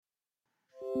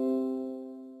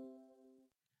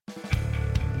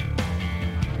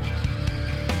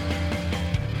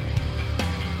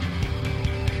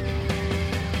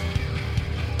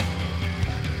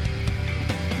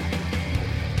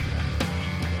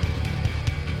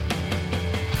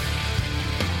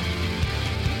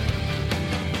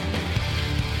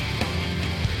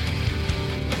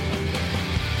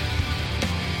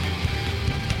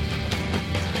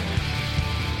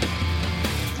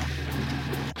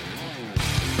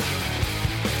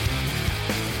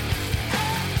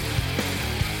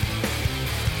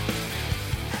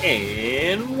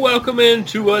And welcome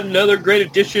into another great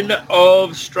edition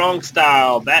of Strong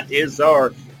Style. That is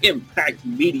our Impact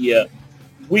Media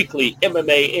weekly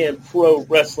MMA and pro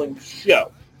wrestling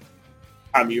show.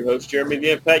 I'm your host, Jeremy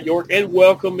the Impact York, and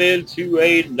welcome into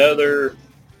another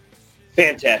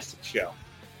fantastic show.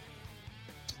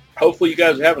 Hopefully you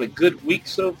guys are having a good week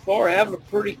so far. Having a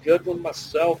pretty good one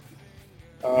myself.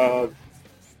 Already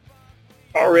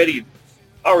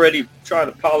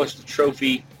trying to polish the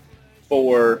trophy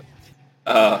for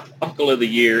Uncle of the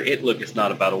Year. It's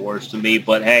not about awards to me,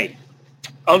 but hey,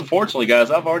 unfortunately, guys,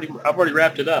 I've already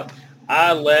wrapped it up.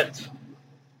 I let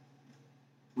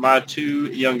my two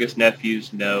youngest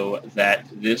nephews know that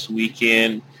this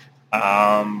weekend,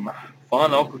 Fun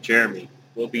Uncle Jeremy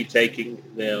will be taking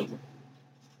them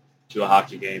to a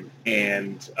hockey game,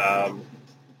 and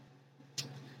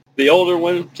the older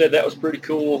one said that was pretty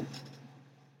cool.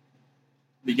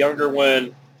 The younger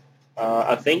one,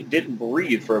 I think, didn't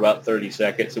breathe for about 30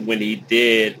 seconds, and when he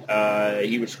did,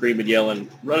 he was screaming, yelling,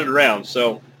 running around.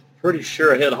 So pretty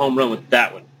sure I hit a home run with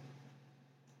that one.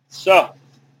 So,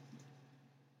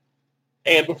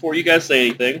 and before you guys say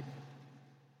anything,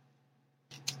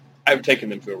 I've taken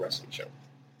them to a wrestling show. In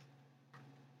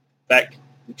fact,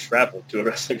 we traveled to a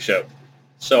wrestling show.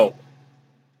 So,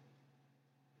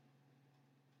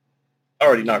 I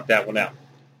already knocked that one out.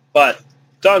 But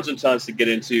tons and tons to get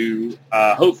into.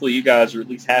 Hopefully you guys are at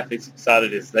least half as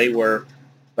excited as they were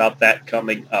about that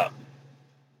coming up.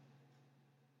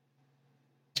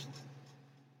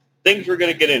 Things we're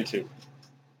going to get into.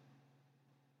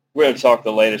 We're going to talk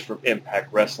the latest from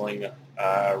Impact Wrestling.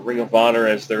 Ring of Honor,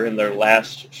 as they're in their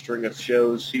last string of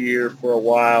shows here for a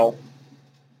while.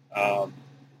 Got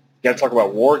to talk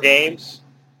about War Games.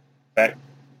 In fact,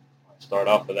 I'll start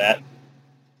off with that.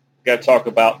 Got to talk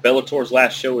about Bellator's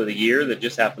last show of the year that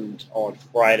just happened on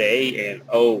Friday, and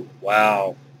oh,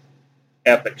 wow,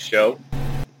 epic show.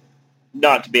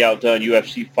 Not to be outdone,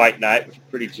 UFC Fight Night was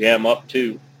pretty jam up,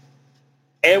 too.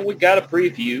 And we got to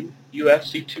preview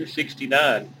UFC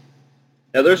 269.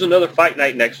 Now, there's another Fight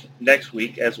Night next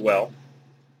week as well,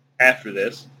 after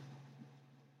this.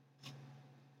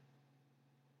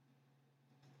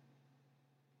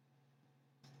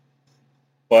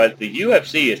 But the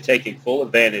UFC is taking full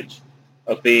advantage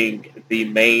of being the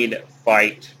main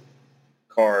fight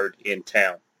card in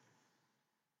town.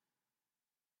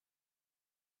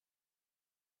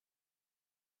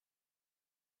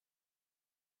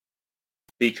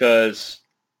 Because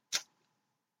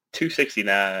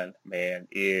 269, man,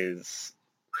 is,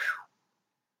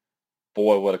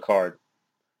 boy, what a card.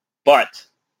 But,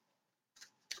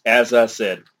 as I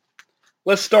said,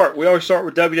 let's start. We always start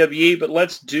with WWE, but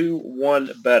let's do one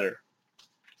better.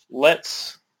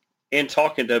 In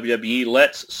talking WWE,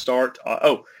 let's start.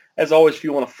 As always, if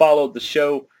you want to follow the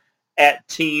show at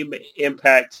Team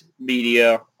Impact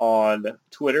Media on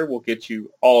Twitter, we'll get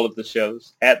you all of the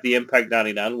shows. At the Impact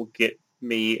 99 will get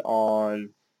me on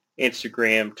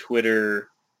Instagram, Twitter,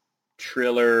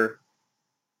 Triller,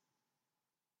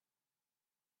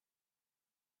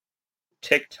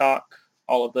 TikTok,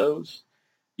 all of those.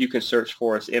 You can search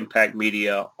for us, Impact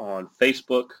Media, on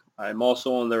Facebook. I'm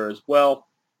also on there as well.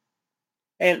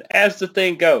 And as the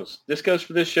thing goes, this goes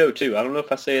for this show too. I don't know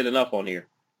if I say it enough on here.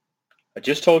 I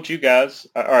just told you guys,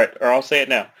 all right, or I'll say it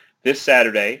now. This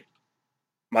Saturday,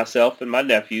 myself and my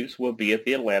nephews will be at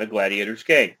the Atlanta Gladiators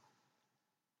game.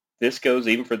 This goes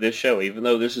even for this show, even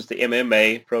though this is the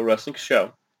MMA pro wrestling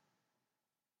show.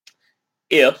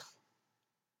 If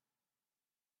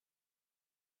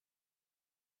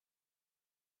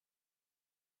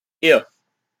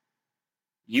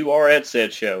you are at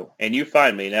said show and you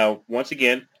find me, now, once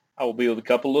again, I will be with a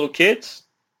couple little kids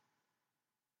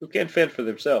who can fend for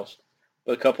themselves.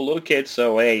 But a couple little kids,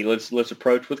 so hey, let's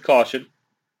approach with caution.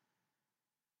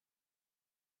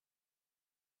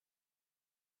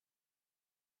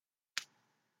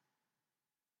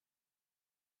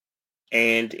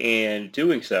 And in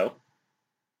doing so,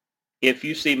 if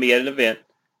you see me at an event,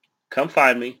 come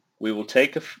find me. We will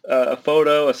take a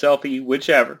photo, a selfie,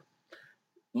 whichever.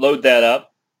 Load that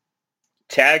up,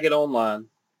 tag it online,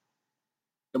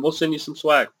 and we'll send you some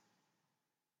swag.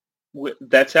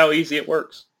 That's how easy it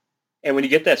works. And when you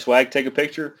get that swag, take a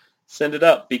picture, send it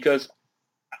up, because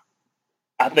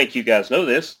I think you guys know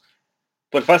this,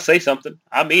 but if I say something,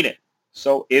 I mean it.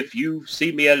 So if you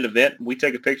see me at an event, we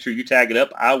take a picture, you tag it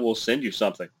up, I will send you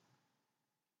something.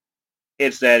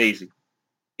 It's that easy.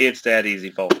 It's that easy,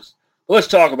 folks. Let's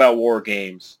talk about War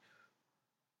Games.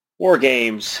 War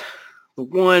Games,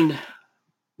 one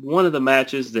of the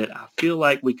matches that I feel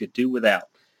like we could do without.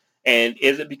 And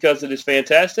is it because it is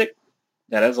fantastic?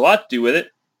 That has a lot to do with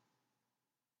it.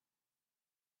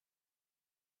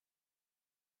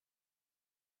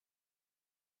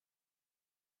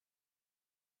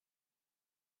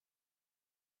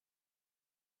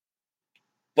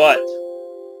 But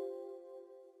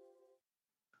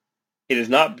it is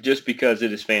not just because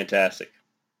it is fantastic.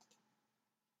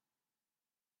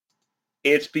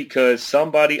 It's because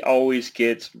somebody always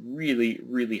gets really,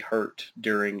 really hurt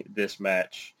during this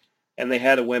match. And they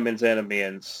had a women's and a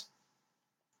men's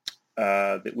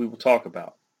that we will talk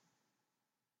about.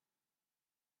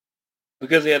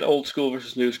 Because they had old school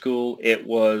versus new school, it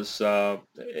was,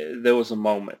 there was a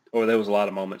moment, or there was a lot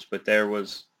of moments, but there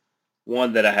was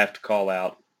one that I have to call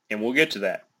out, and we'll get to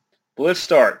that. But let's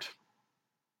start.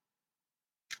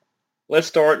 Let's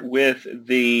start with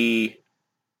the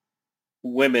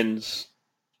women's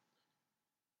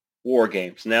War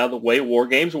Games. Now, the way War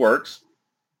Games works,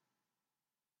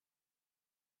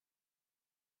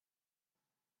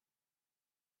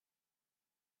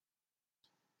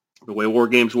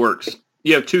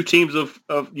 you have two teams of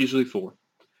usually four.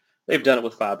 They've done it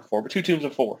with 5 before, but two teams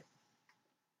of 4.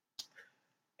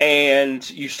 And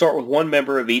you start with one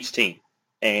member of each team.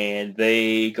 And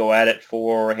they go at it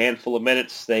for a handful of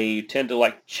minutes. They tend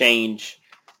to change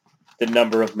the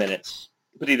number of minutes.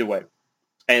 But either way.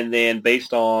 And then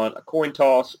based on a coin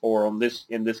toss or in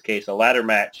this case, a ladder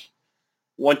match,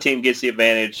 one team gets the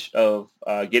advantage of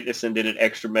getting us into an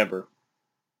extra member.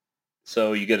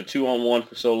 So you get a 2-on-1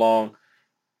 for so long.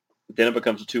 Then it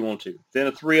becomes a 2-on-2. Then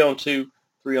a 3-on-2,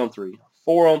 3-on-3,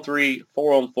 4-on-3,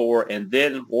 4-on-4, and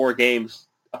then War Games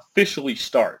officially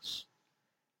starts.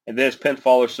 And then it's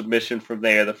pinfall or submission from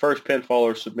there. The first pinfall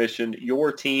or submission,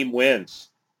 your team wins.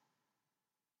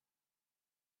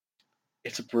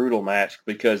 It's a brutal match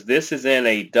because this is in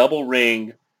a double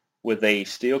ring with a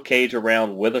steel cage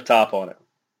around with a top on it.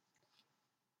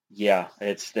 Yeah,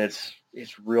 it's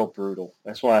real brutal.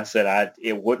 That's why I said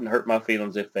it wouldn't hurt my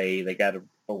feelings if they got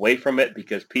away from it,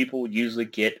 because people usually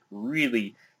get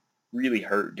really, really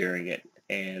hurt during it.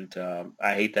 And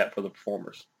I hate that for the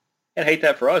performers. And I hate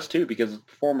that for us too, because if the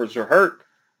performers are hurt,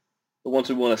 the ones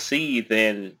we want to see,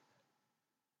 then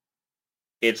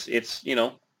it's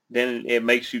then it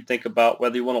makes you think about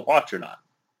whether you want to watch or not.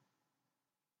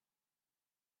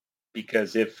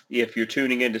 Because if you're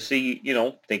tuning in to see,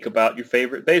 think about your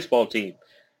favorite baseball team.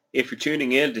 If you're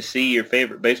tuning in to see your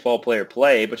favorite baseball player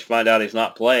play, but you find out he's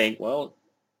not playing, well,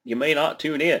 you may not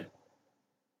tune in.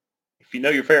 If you know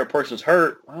your favorite person's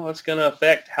hurt, well, it's going to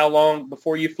affect how long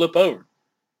before you flip over.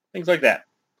 Things like that.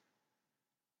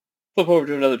 Flip over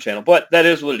to another channel. But that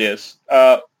is what it is.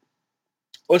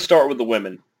 Let's start with the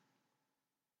women.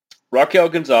 Raquel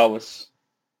Gonzalez,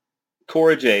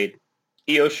 Cora Jade,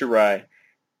 Io Shirai,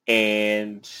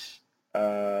 and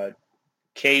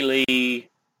Kaylee.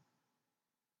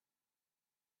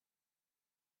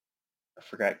 I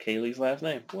forgot Kaylee's last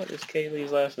name. What is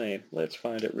Kaylee's last name? Let's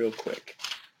find it real quick.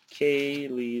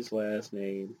 Kaylee's last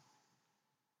name.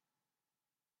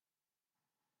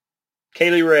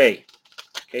 Kaylee Ray.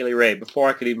 Kaylee Ray. Before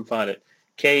I could even find it.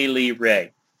 Kaylee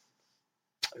Ray,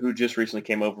 who just recently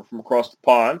came over from across the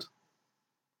pond.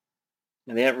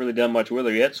 And they haven't really done much with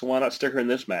her yet, so why not stick her in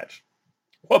this match?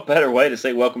 What better way to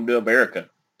say welcome to America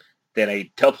than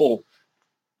a double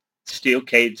steel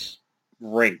cage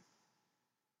ring?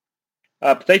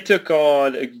 But they took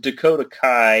on Dakota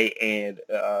Kai and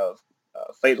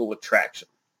Fatal Attraction.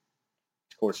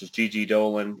 Of course, it's Gigi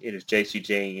Dolan, it is JC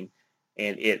Jane,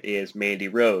 and it is Mandy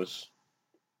Rose.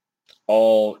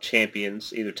 All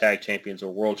champions, either tag champions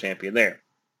or world champion there.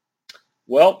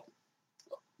 Well,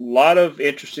 a lot of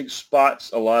interesting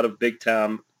spots, a lot of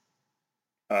big-time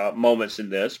moments in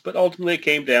this, but ultimately it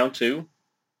came down to, I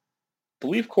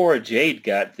believe Cora Jade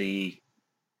got the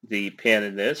pin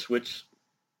in this, which,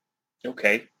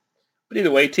 okay. But either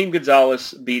way, Team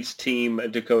Gonzalez beats Team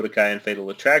Dakota Kai and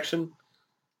Fatal Attraction.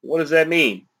 What does that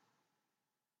mean?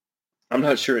 I'm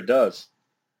not sure it does.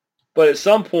 But at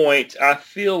some point, I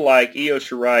feel like Io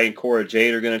Shirai and Cora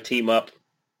Jade are going to team up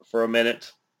for a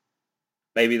minute.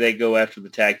 Maybe they go after the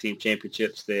tag team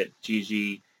championships that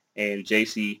Gigi and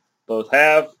JC both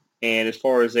have. And as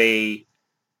far as and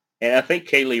I think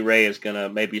Kaylee Ray is going to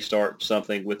maybe start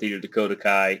something with either Dakota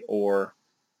Kai or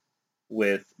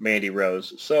with Mandy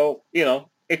Rose. So,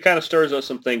 it kind of stirs up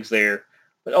some things there.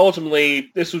 But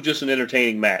ultimately, this was just an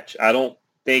entertaining match. I don't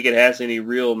think it has any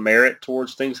real merit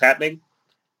towards things happening.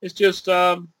 It's just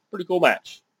a pretty cool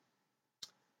match.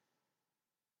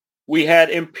 We had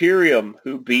Imperium,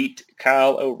 who beat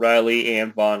Kyle O'Reilly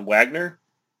and Von Wagner.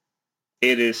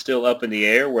 It is still up in the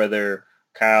air whether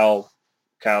Kyle's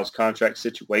contract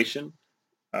situation.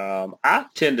 I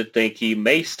tend to think he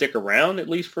may stick around at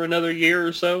least for another year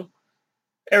or so.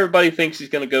 Everybody thinks he's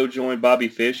going to go join Bobby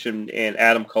Fish and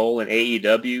Adam Cole in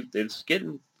AEW. It's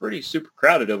getting pretty super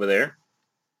crowded over there.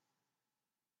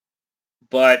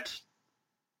 But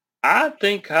I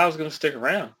think Kyle's going to stick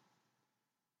around.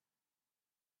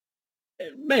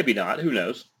 Maybe not. Who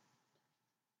knows?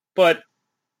 But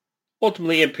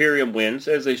ultimately, Imperium wins,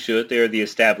 as they should. They're the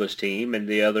established team, and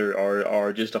the other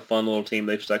are just a fun little team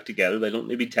they've stuck together. They don't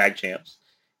need to be tag champs.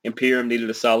 Imperium needed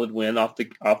a solid win off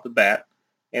the bat,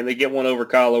 and they get one over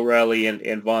Kyle O'Reilly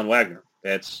and Von Wagner.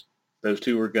 Those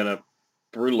two are going to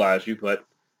brutalize you, but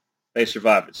they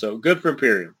survived it. So good for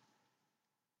Imperium.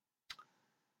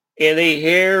 In a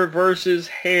hair versus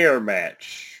hair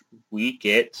match, we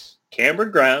get Cameron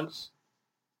Grimes,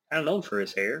 kind of known for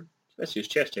his hair, especially his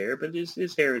chest hair, but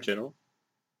his hair in general,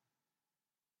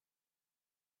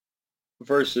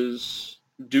 versus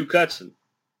Duke Hudson.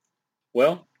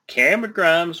 Well, Cameron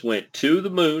Grimes went to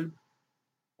the moon,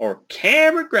 or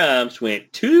Cameron Grimes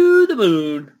went to the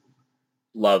moon.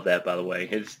 Love that, by the way.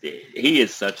 He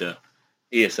is such a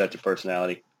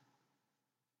personality.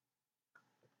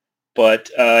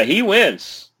 But he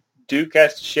wins. Duke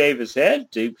has to shave his head.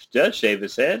 Duke does shave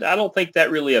his head. I don't think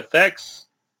that really affects.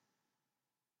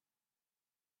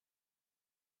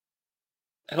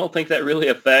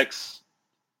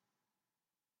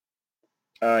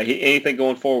 Anything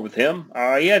going forward with him.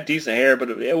 He had decent hair, but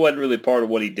it wasn't really part of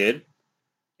what he did.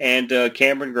 And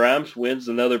Cameron Grimes wins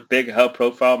another big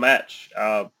high-profile match.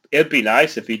 It'd be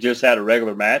nice if he just had a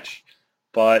regular match,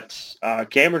 but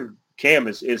Cam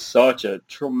is such a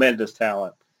tremendous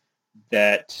talent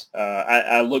that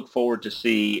I look forward to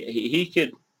see. He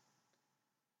could.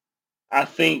 I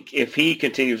think if he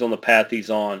continues on the path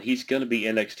he's on, he's going to be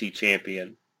NXT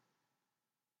champion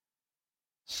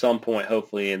some point,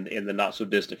 hopefully in the not so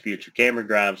distant future. Cameron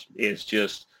Grimes is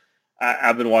just.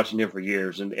 I've been watching him for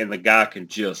years, and the guy can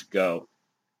just go.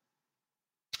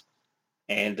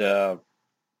 And I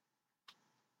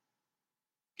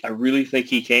really think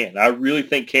he can. I really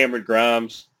think Cameron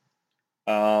Grimes,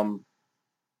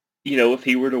 if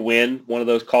he were to win one of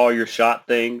those call your shot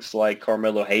things like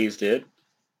Carmelo Hayes did,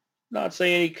 not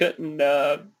saying he couldn't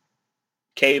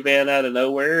cave in out of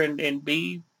nowhere and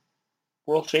be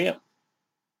world champ. Of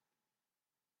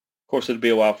course, it'll be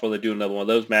a while before they do another one of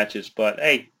those matches, but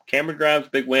hey, Cameron Grimes,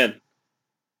 big win.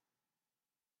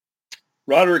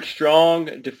 Roderick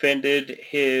Strong defended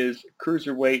his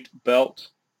cruiserweight belt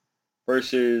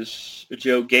versus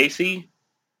Joe Gacy.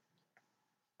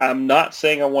 I'm not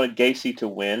saying I wanted Gacy to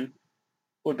win.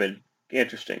 Would have been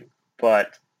interesting,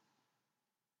 but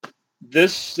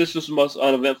this was the most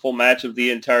uneventful match of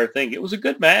the entire thing. It was a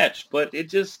good match, but it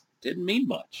just didn't mean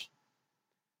much.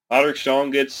 Roderick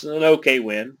Strong gets an okay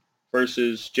win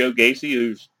versus Joe Gacy,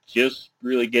 who's just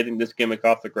really getting this gimmick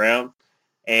off the ground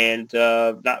and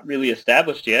not really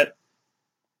established yet.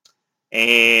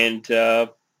 And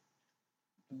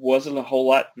wasn't a whole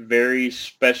lot very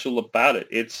special about it.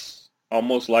 It's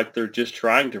almost like they're just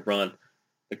trying to run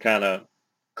the kind of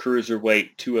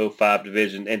cruiserweight 205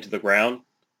 division into the ground.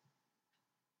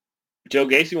 Joe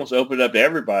Gacy wants to open it up to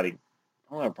everybody.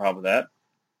 I don't have a problem with that.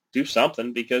 Do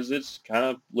something because it's kind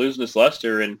of losing its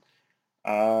luster. And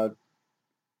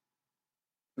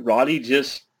Roddy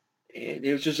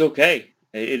it was just okay.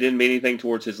 It didn't mean anything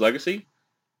towards his legacy.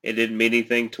 It didn't mean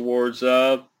anything towards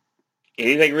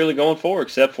anything really going forward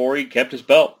except for he kept his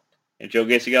belt and Joe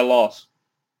Gacy got a loss.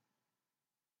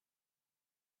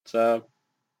 So,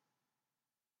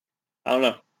 I don't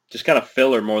know. Just kind of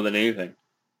filler more than anything.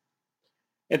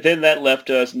 And then that left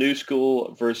us New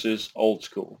School versus Old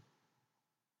School.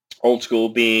 Old School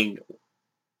being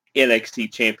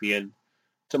NXT champion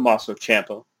Tommaso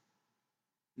Ciampa.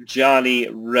 Johnny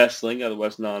Wrestling,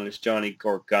 otherwise known as Johnny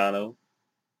Gargano.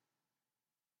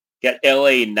 Got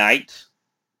LA Knight.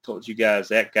 Told you guys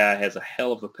that guy has a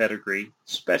hell of a pedigree,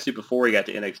 especially before he got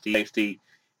to NXT. NXT,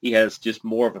 he has just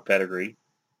more of a pedigree.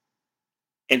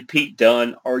 And Pete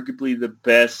Dunne, arguably the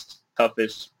best,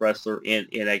 toughest wrestler in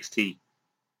NXT.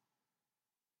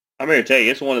 I'm here to tell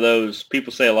you, it's one of those,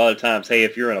 people say a lot of times, hey,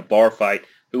 if you're in a bar fight,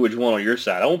 who would you want on your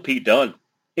side? I want Pete Dunne.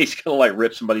 He's going to like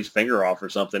rip somebody's finger off or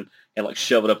something and like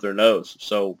shove it up their nose.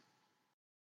 So,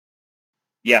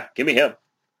 yeah, give me him.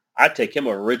 I'd take him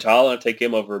over Ridge Holland. I'd take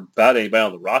him over about anybody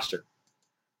on the roster.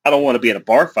 I don't want to be in a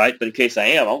bar fight, but in case I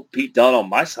am, I want Pete Dunne on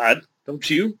my side. Don't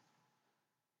you?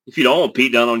 If you don't want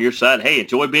Pete Dunne on your side, hey,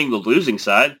 enjoy being the losing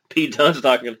side. Pete Dunne's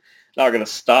not gonna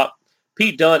stop.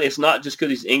 Pete Dunne, it's not just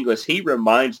because he's English. He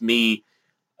reminds me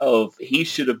of he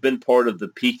should have been part of the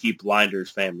Peaky Blinders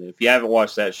family. If you haven't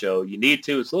watched that show, you need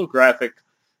to. It's a little graphic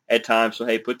at times, so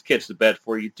hey, put the kids to bed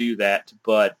before you do that.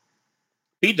 But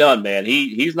Pete Dunne, man,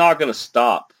 he's not going to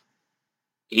stop.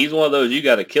 He's one of those you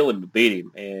got to kill him to beat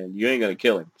him, and you ain't going to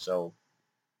kill him. So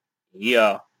he's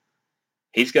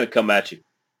going to come at you.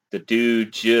 The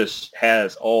dude just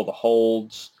has all the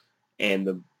holds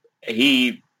and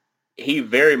he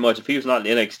very much, if he was not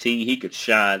in NXT, he could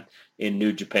shine in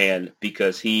New Japan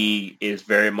because he is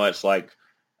very much like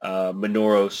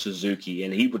Minoru Suzuki,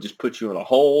 and he will just put you in a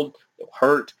hold. It'll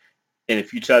hurt. And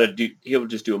if you try to do, he'll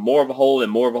just do more of a hold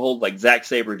and more of a hold like Zack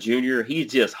Sabre Jr. He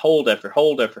just hold after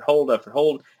hold after hold after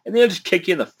hold, and then he'll just kick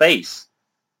you in the face.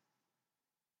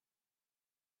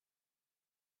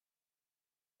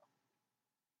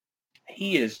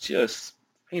 He is just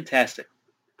fantastic.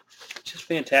 Just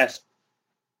fantastic.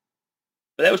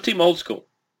 But that was Team Old School,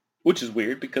 which is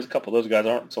weird because a couple of those guys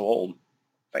aren't so old. In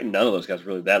fact, none of those guys are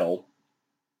really that old.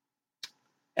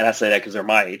 And I say that because they're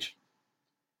my age.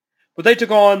 But they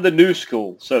took on the new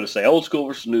school, so to say. Old school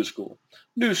versus new school.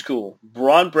 New school.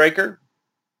 Braun Breaker.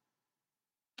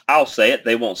 I'll say it.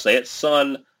 They won't say it.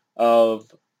 Son of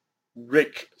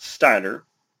Rick Steiner,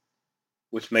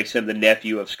 which makes him the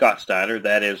nephew of Scott Steiner.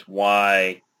 That is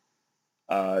why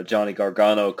Johnny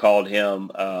Gargano called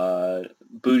him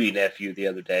Booty Nephew the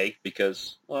other day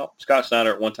because, well, Scott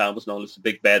Steiner at one time was known as the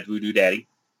Big Bad Voodoo Daddy.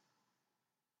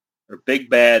 Or Big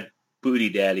Bad Booty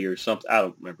Daddy or something. I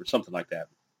don't remember. Something like that.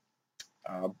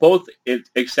 Both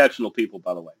exceptional people,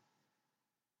 by the way.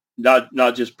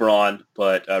 Not just Braun,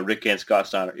 but Rick and Scott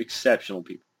Steiner. Exceptional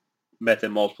people. Met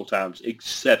them multiple times.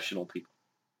 Exceptional people.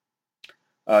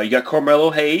 You got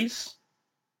Carmelo Hayes,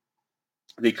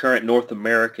 the current North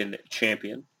American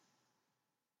champion.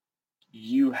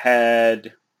 You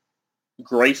had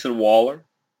Grayson Waller,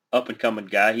 up-and-coming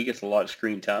guy. He gets a lot of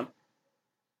screen time.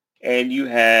 And you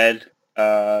had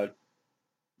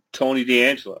Tony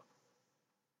D'Angelo,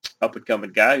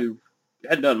 up-and-coming guy who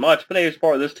hadn't done much, but he was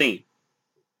part of this team.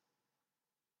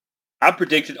 I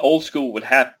predicted Old School would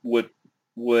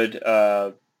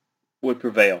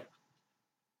prevail,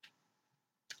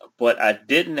 but I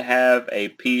didn't have a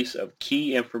piece of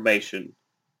key information.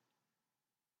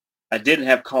 I didn't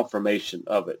have confirmation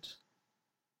of it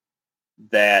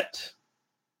that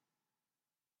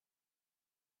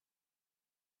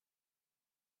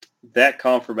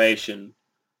confirmation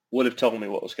would have told me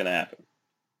what was going to happen.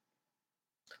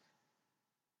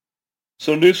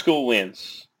 So New School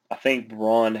wins. I think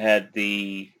Braun had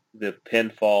the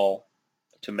pinfall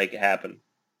to make it happen,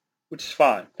 which is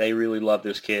fine. They really love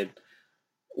this kid.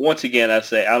 Once again, I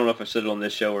say, I don't know if I said it on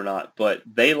this show or not, but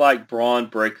they like Braun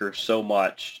Breaker so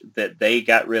much that they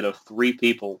got rid of 3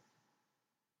 people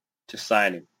to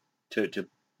sign him, to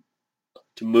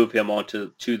move him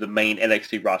onto the main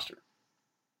NXT roster.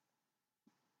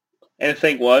 And the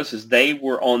thing is they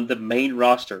were on the main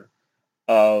roster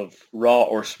of Raw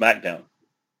or SmackDown,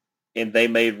 and they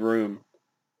made room.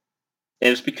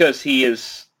 And it's because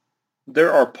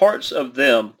there are parts of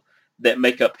them that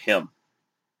make up him.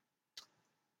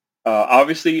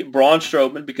 Obviously, Braun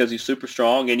Strowman, because he's super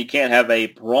strong, and you can't have a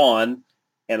Braun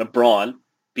and a Braun,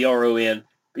 B-R-O-N,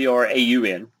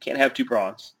 B-R-A-U-N. Can't have 2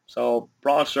 Brauns. So,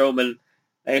 Braun Strowman,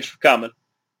 thanks for coming.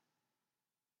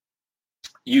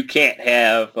 You can't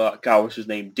have, what's his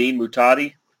name, Dean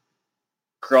Mutati,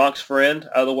 Gronk's friend,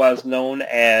 otherwise known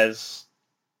as,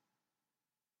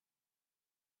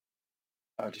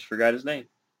 I just forgot his name.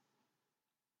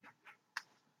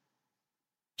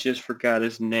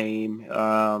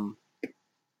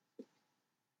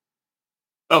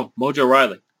 Mojo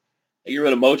Riley. I get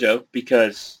rid of Mojo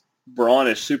because Braun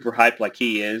is super hyped like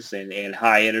he is and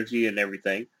high energy and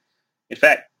everything. In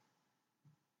fact,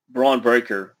 Braun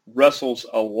Breaker wrestles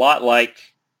a lot like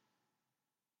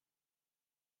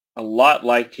he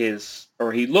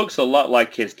looks a lot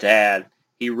like his dad.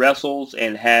 He wrestles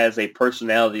and has a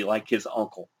personality like his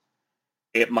uncle.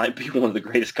 It might be one of the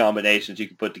greatest combinations you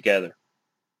can put together.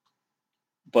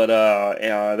 But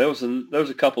there was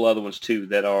a couple other ones too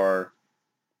that are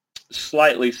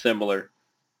slightly similar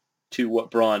to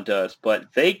what Braun does,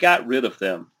 but they got rid of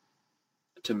them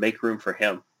to make room for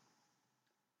him.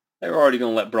 They were already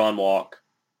going to let Braun walk.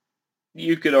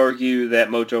 You could argue that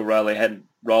Mojo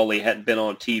Rawley hadn't been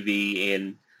on TV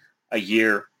in a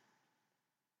year,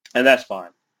 and that's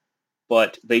fine.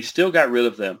 But they still got rid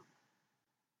of them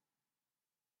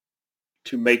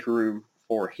to make room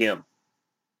for him.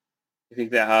 I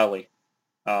think that highly.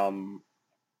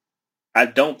 I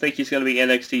don't think he's going to be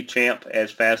NXT champ as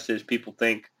fast as people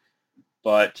think,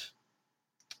 but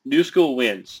New School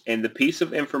wins. And the piece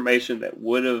of information that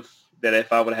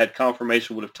if I would have had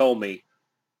confirmation would have told me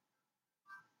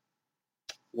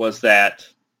was that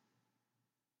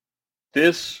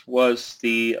this was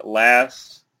the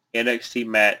last NXT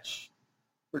match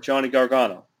for Johnny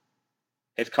Gargano.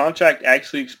 His contract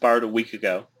actually expired a week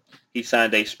ago. He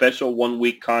signed a special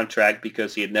 1-week contract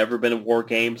because he had never been in War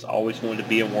Games, always wanted to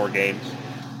be in War Games.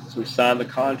 So he signed the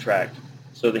contract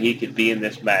so that he could be in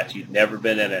this match. He'd never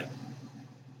been in it.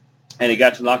 and he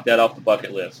got to knock that off the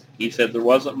bucket list. He said there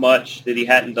wasn't much that he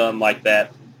hadn't done like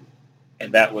that,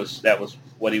 and that was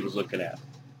what he was looking at.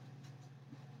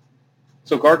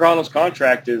 So Gargano's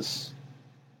contract is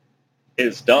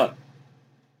done.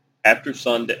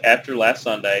 After last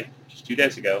Sunday, just 2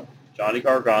 days ago, Johnny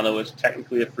Gargano is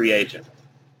technically a free agent.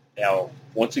 Now,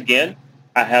 once again,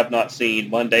 I have not seen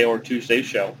Monday or Tuesday's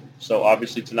show. So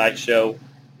obviously tonight's show,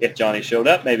 if Johnny showed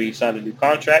up, maybe he signed a new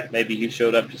contract, maybe he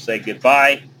showed up to say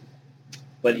goodbye.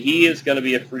 But he is going to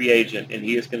be a free agent, and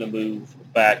he is going to move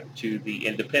back to the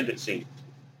independent scene.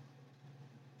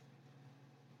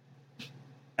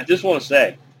 I just want to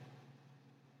say,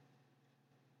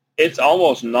 it's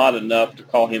almost not enough to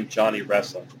call him Johnny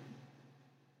Wrestling.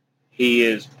 He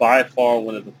is by far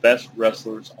one of the best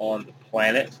wrestlers on the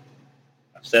planet.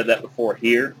 I've said that before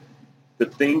here. The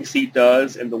things he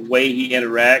does and the way he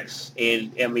interacts,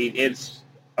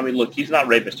 and look, he's not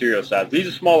Rey Mysterio size, but he's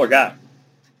a smaller guy.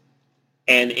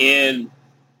 And in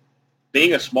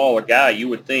being a smaller guy, you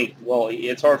would think, well,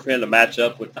 it's hard for him to match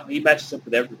up with. He matches up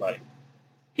with everybody.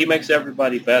 He makes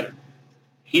everybody better.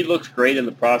 He looks great in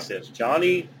the process.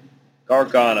 Johnny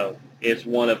Gargano is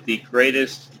one of the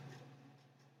greatest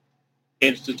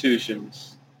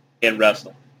institutions in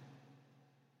wrestling.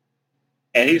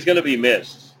 And he's going to be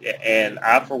missed. And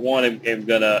I, for one,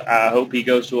 I hope he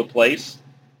goes to a place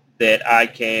that I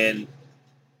can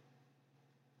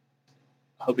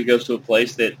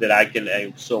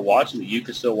still watch and that you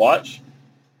can still watch.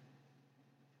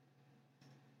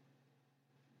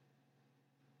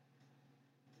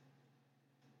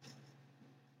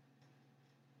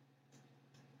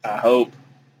 I hope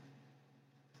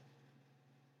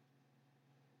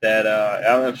that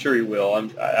I'm sure he will.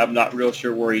 I'm not real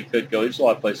sure where he could go. There's a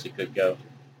lot of places he could go.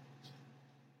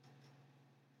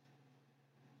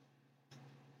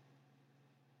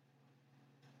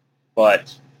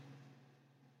 But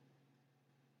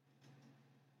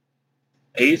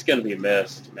he's going to be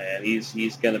missed, man.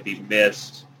 He's going to be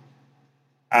missed.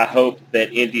 I hope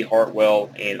that Indy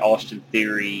Hartwell and Austin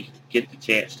Theory get the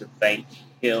chance to thank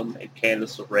him and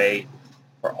Candice LeRae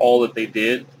for all that they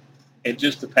did. And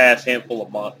just the past handful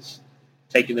of months,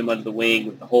 taking them under the wing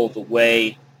with the whole of the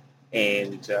way.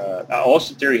 And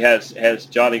Austin Theory has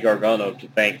Johnny Gargano to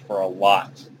thank for a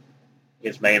lot.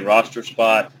 His main roster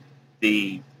spot,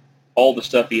 all the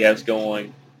stuff he has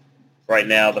going right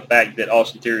now, the fact that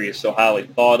Austin Theory is so highly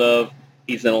thought of.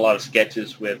 He's in a lot of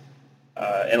sketches with,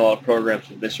 in a lot of programs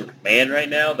with Mr. McMahon right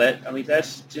now.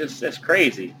 That's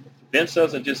crazy. Vince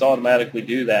doesn't just automatically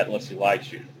do that unless he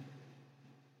likes you.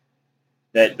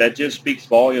 That just speaks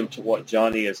volume to what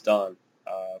Johnny has done.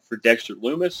 For Dexter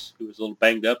Lumis, who was a little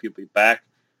banged up, he'll be back.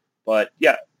 But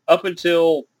yeah, up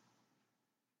until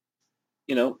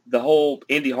the whole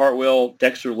Indy Hartwell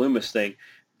Dexter Lumis thing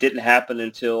didn't happen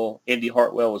until Indy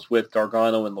Hartwell was with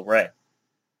Gargano and LeRae.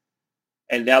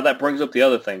 And now that brings up the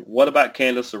other thing. What about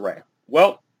Candice LeRae?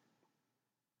 Well,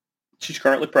 she's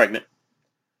currently pregnant.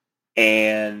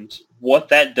 And what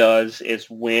that does is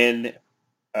when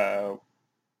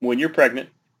you're pregnant,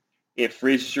 it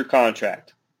freezes your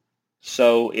contract.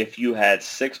 So if you had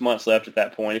 6 months left at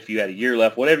that point, if you had a year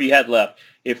left, whatever you had left,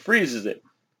 it freezes it.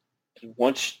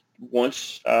 Once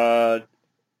your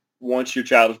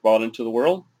child is brought into the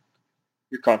world,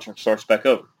 your contract starts back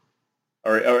over,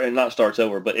 or not starts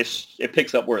over, but it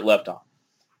picks up where it left off.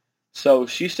 So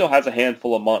she still has a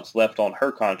handful of months left on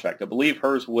her contract. I believe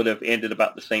hers would have ended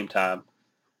about the same time.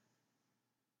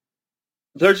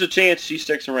 There's a chance she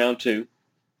sticks around too.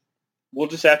 We'll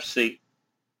just have to see.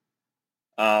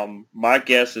 My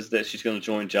guess is that she's going to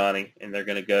join Johnny, and they're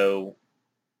going to go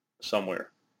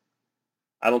somewhere.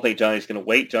 I don't think Johnny's going to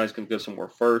wait. Johnny's going to go somewhere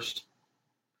first.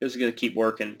 He's going to keep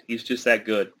working. He's just that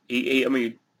good.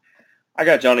 I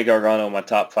got Johnny Gargano in my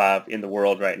top 5 in the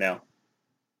world right now.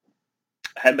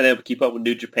 I haven't been able to keep up with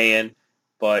New Japan,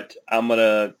 but I'm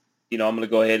gonna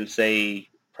go ahead and say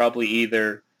probably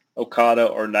either Okada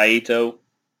or Naito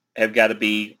have got to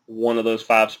be one of those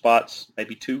 5 spots,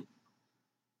 maybe 2.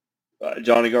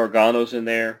 Johnny Gargano's in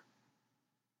there.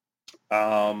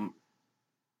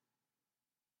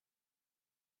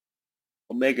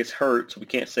 Omega's hurt, so we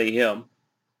can't say him.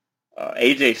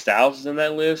 AJ Styles is in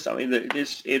that list. I mean,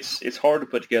 it's hard to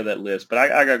put together that list, but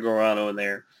I got Gargano in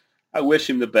there. I wish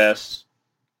him the best.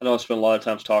 I know I spent a lot of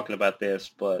times talking about this,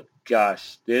 but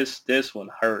gosh, this one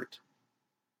hurt.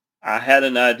 I had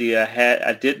an idea.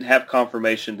 I didn't have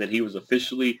confirmation that he was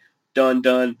officially done,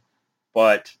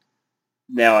 but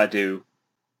now I do.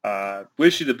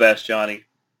 Wish you the best, Johnny.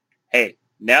 Hey,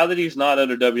 now that he's not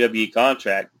under WWE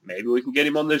contract, maybe we can get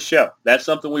him on this show. That's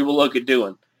something we will look at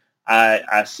doing.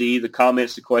 I see the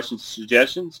comments, the questions,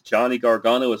 suggestions. Johnny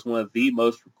Gargano is one of the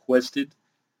most requested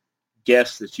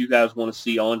guests that you guys want to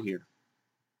see on here.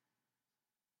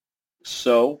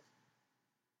 So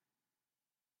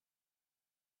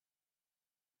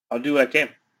I'll do what I can.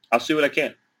 I'll see what I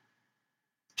can.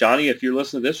 Johnny, if you're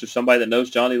listening to this, or somebody that knows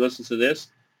Johnny listens to this,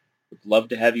 would love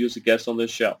to have you as a guest on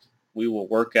this show. We will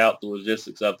work out the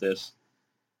logistics of this.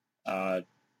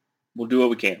 We'll do what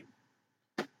we can.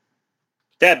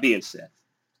 That being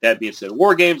said,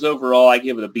 War Games overall, I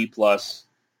give it a B+.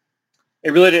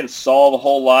 It really didn't solve a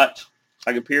whole lot.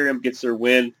 Like Imperium gets their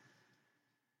win.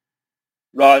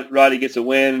 Roddy gets a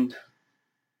win.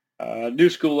 New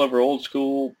school over old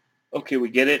school. Okay, we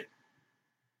get it.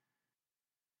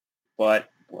 But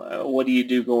what do you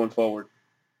do going forward?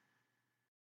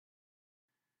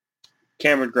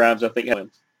 Cameron Grimes, I think,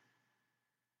 wins.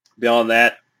 Beyond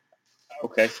that,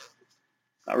 okay,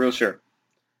 not real sure.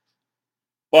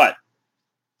 But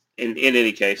in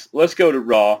any case, let's go to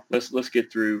Raw. Let's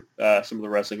get through some of the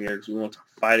wrestling here because we want to talk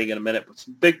fighting in a minute. But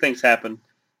some big things happen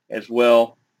as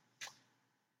well.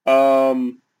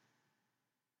 You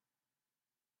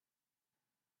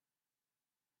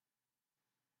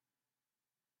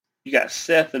got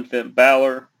Seth and Finn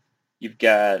Balor. You've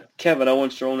got Kevin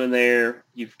Owens thrown in there.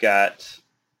 You've got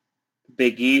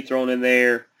Big E thrown in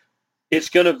there. It's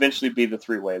going to eventually be the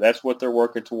three-way. That's what they're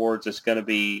working towards. It's going to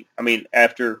be,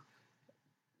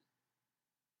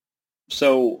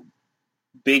 so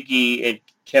Big E and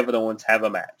Kevin Owens have a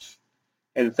match.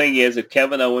 And the thing is, if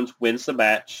Kevin Owens wins the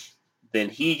match, then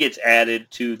he gets added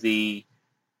to the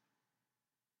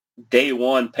Day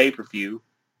 1 pay-per-view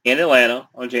in Atlanta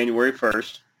on January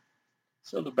 1st.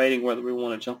 Still debating whether we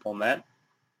want to jump on that.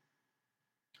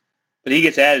 But he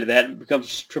gets added to that and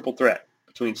becomes a triple threat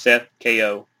between Seth,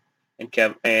 KO, and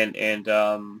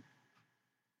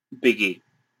Big E.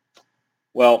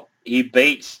 Well, he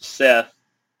baits Seth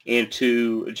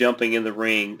into jumping in the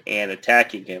ring and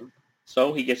attacking him.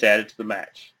 So he gets added to the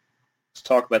match. Let's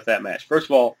talk about that match. First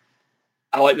of all,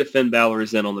 I like that Finn Balor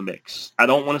is in on the mix. I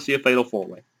don't want to see a fatal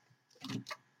four-way.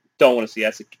 Don't want to see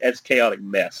that's a chaotic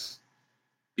mess.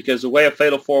 Because the way a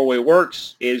fatal four-way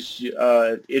works is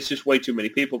it's just way too many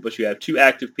people, but you have two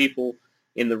active people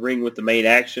in the ring with the main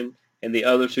action, and the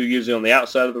other two usually on the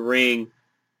outside of the ring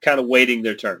kind of waiting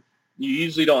their turn. You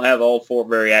usually don't have all four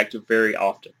very active very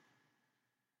often.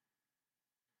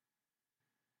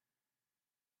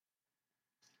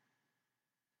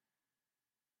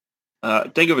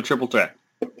 Think of a triple threat.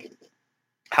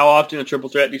 How often in a triple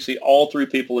threat do you see all three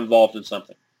people involved in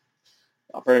something?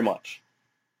 Not very much.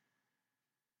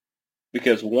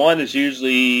 Because one is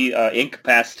usually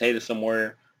incapacitated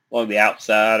somewhere along the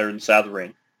outside or inside the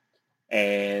ring.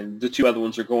 And the two other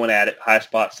ones are going at it, high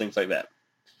spots, things like that.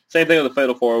 Same thing with the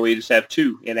Fatal 4 where you just have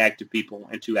two inactive people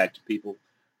and two active people.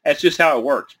 That's just how it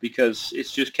works because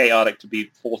it's just chaotic to be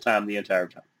full-time the entire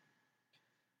time.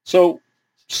 So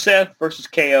Seth versus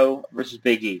KO versus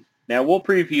Big E. Now we'll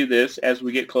preview this as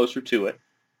we get closer to it.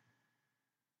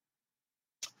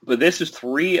 But this is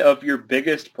three of your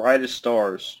biggest, brightest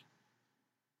stars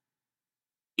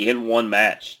in one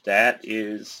match. That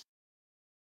is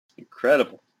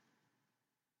incredible.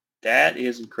 That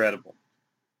is incredible.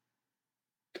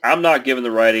 I'm not giving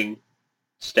the writing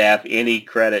staff any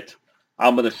credit.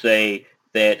 I'm going to say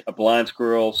that a blind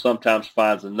squirrel sometimes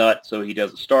finds a nut so he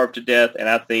doesn't starve to death, and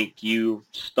I think you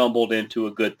stumbled into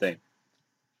a good thing.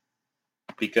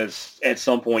 Because at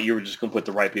some point you were just going to put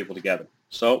the right people together.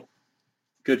 So,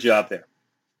 good job there.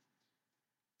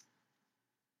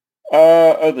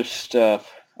 Other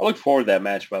stuff. I look forward to that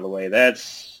match, by the way.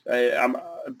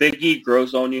 Big E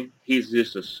grows on you. He's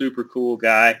just a super cool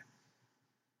guy.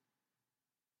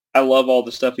 I love all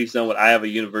the stuff he's done with Iowa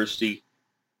University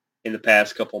in the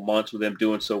past couple months with him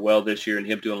doing so well this year and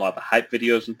him doing a lot of the hype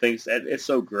videos and things. It's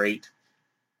so great.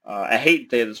 I hate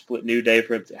they had to split New Day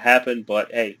for it to happen,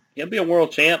 but hey, him being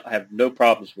world champ, I have no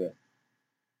problems with.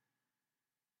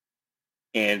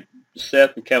 And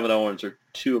Seth and Kevin Owens are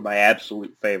two of my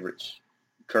absolute favorites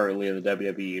currently in the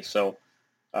WWE. So,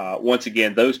 once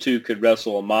again, those two could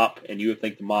wrestle a mop, and you would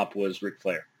think the mop was Ric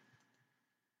Flair.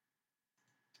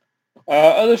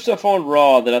 Other stuff on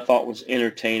Raw that I thought was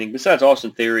entertaining, besides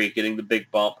Austin Theory getting the big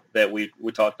bump that we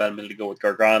talked about a minute ago with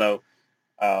Gargano,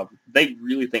 they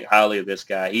really think highly of this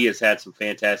guy. He has had some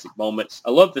fantastic moments.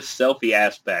 I love the selfie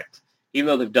aspect. Even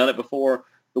though they've done it before,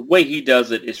 the way he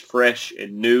does it is fresh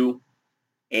and new,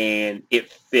 and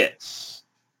it fits.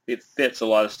 It fits a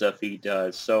lot of stuff he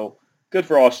does. So, good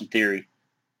for Austin Theory.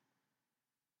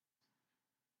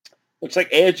 Looks like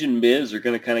Edge and Miz are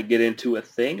going to kind of get into a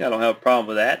thing. I don't have a problem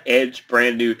with that. Edge,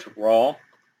 brand new to Raw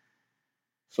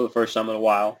for the first time in a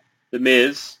while. The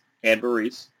Miz and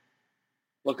Maurice,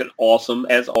 looking awesome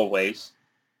as always.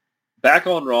 Back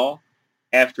on Raw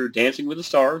after Dancing with the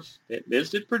Stars that Miz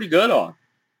did pretty good on.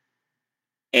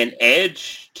 And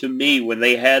Edge, to me, when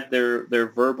they had their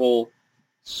verbal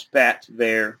spat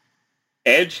there,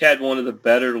 Edge had one of the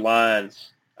better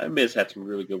lines. Miz had some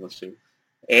really good ones too.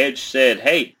 Edge said,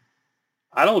 "Hey,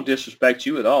 I don't disrespect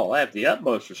you at all. I have the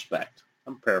utmost respect."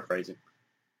 I'm paraphrasing.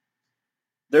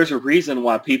 There's a reason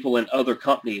why people in other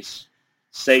companies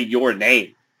say your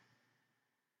name.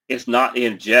 It's not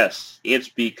in jest. It's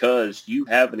because you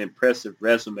have an impressive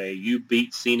resume. You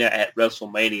beat Cena at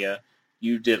WrestleMania.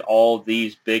 You did all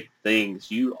these big things.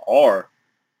 You are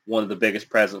one of the biggest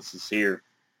presences here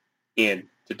in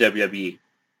the WWE.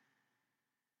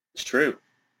 It's true.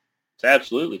 It's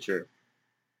absolutely true.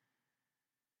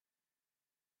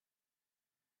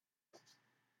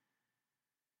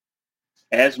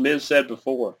 As Miz said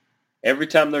before, every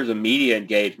time there's a media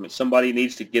engagement, somebody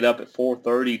needs to get up at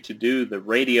 4:30 to do the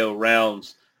radio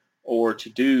rounds or to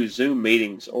do Zoom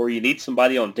meetings, or you need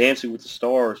somebody on Dancing with the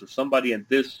Stars or somebody in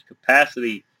this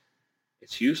capacity.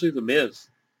 It's usually The Miz.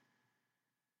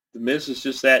 The Miz is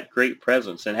just that great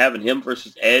presence, and having him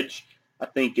versus Edge, I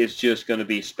think is just going to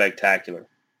be spectacular.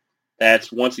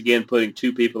 That's, once again, putting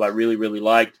two people I really, really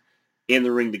liked in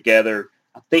the ring together.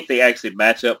 I think they actually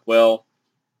match up well.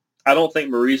 I don't think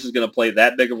Maurice is going to play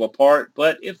that big of a part,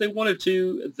 but if they wanted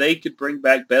to, they could bring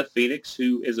back Beth Phoenix,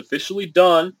 who is officially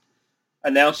done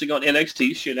announcing on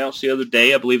NXT. She announced the other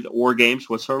day, I believe, that War Games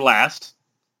was her last.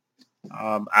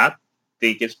 I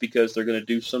think it's because they're going to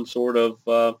do some sort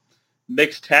of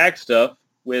mixed tag stuff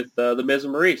with The Miz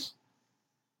and Maurice.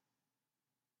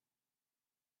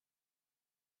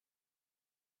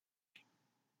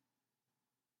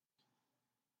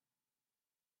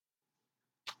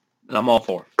 And I'm all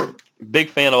for it. Big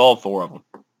fan of all four of them.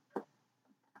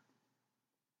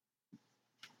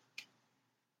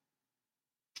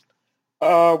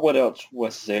 What else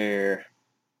was there?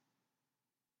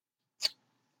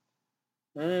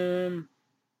 They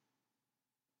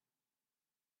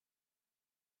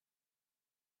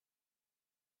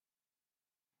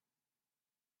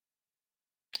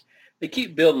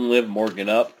keep building Liv Morgan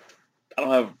up. I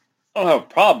don't have a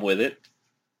problem with it,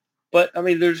 but I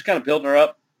mean they're just kind of building her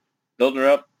up, building her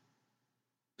up,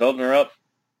 building her up.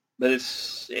 But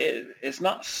it's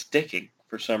not sticking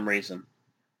for some reason.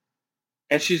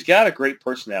 And she's got a great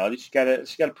personality. She's got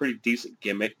a pretty decent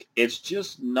gimmick. It's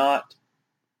just not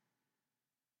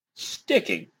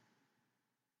sticking.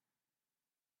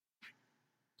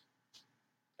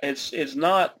 It's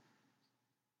not.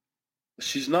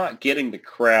 She's not getting the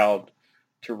crowd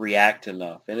to react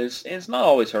enough, and it's not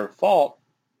always her fault.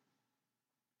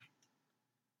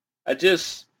 I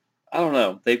don't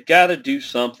know. They've got to do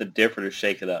something different or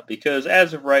shake it up, because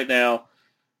as of right now,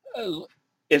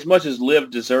 as much as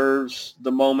Liv deserves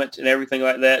the moment and everything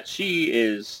like that, she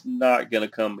is not going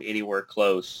to come anywhere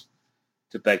close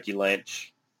to Becky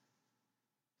Lynch,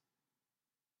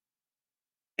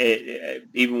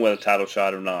 even with a title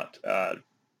shot or not.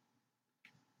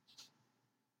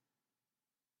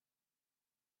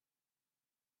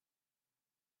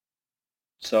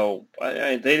 So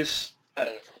I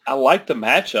like the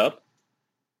matchup,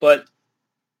 but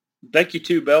Becky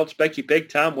Two Belts, Becky Big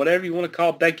Time, whatever you want to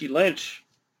call Becky Lynch,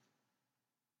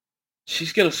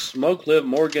 she's gonna smoke Liv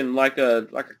Morgan like a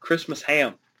Christmas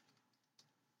ham.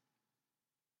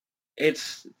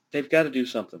 They've got to do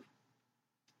something.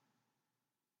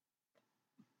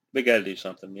 They got to do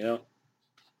something, you know.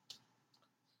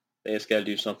 They just got to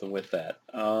do something with that.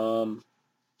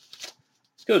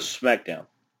 Let's go to SmackDown.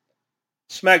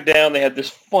 SmackDown, they had this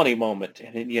funny moment,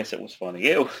 and yes, it was funny.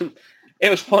 It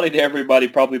was funny to everybody,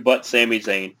 probably but Sami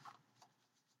Zayn.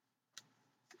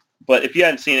 But if you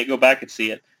hadn't seen it, go back and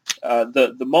see it.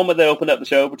 The moment that opened up the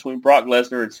show between Brock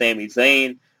Lesnar and Sami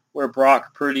Zayn, where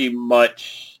Brock pretty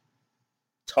much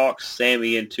talks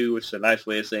Sami into, which is a nice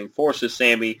way of saying, forces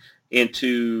Sami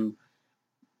into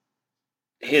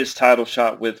his title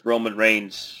shot with Roman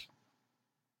Reigns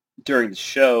during the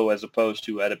show as opposed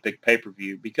to at a big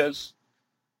pay-per-view because,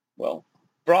 well,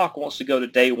 Brock wants to go to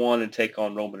day one and take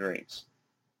on Roman Reigns.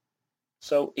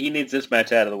 So he needs this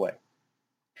match out of the way.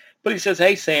 But he says,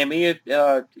 "Hey, Sami,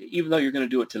 even though you're going to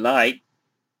do it tonight,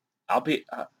 I'll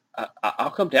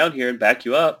come down here and back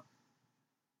you up."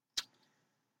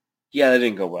 Yeah, that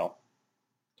didn't go well.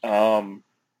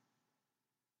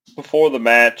 Before the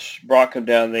match, Brock came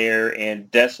down there and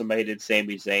decimated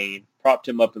Sami Zayn, propped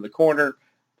him up in the corner,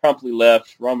 promptly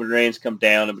left. Roman Reigns come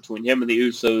down, and between him and the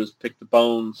Usos, picked the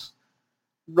bones.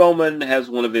 Roman has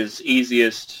one of his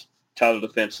easiest title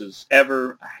defenses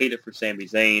ever. I hate it for Sami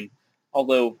Zayn.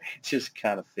 Although it just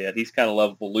kind of fit. He's kind of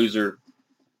lovable loser,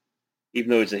 even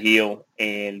though he's a heel.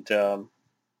 And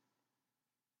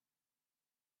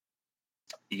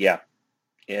yeah,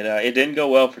 it didn't go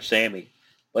well for Sammy.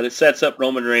 But it sets up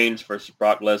Roman Reigns versus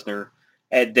Brock Lesnar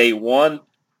at day one.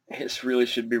 This really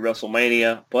should be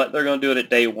WrestleMania, but they're going to do it at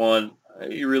day one.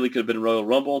 It really could have been Royal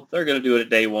Rumble. They're going to do it at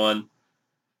day one.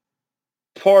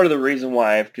 Part of the reason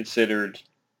why I've considered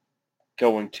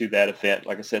going to that event,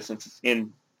 like I said, since it's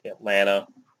in Atlanta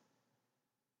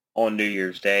on New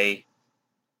Year's Day.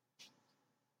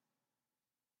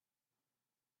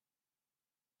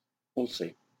 We'll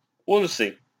see. We'll just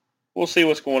see. We'll see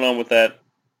what's going on with that.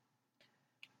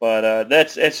 But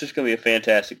that's just going to be a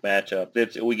fantastic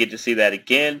matchup. We get to see that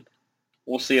again.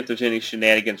 We'll see if there's any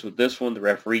shenanigans with this one. The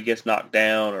referee gets knocked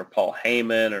down, or Paul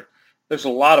Heyman, or there's a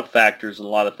lot of factors and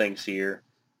a lot of things here.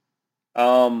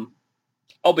 I'll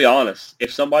be honest.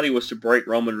 If somebody was to break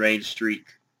Roman Reigns' streak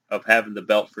of having the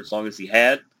belt for as long as he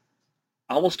had,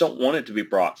 I almost don't want it to be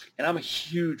Brock. And I'm a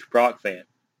huge Brock fan.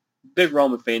 Big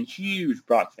Roman fan, huge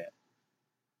Brock fan.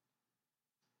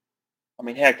 I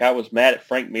mean, heck, I was mad at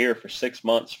Frank Mir for 6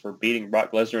 months for beating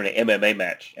Brock Lesnar in an MMA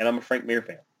match, and I'm a Frank Mir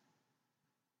fan.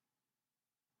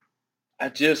 I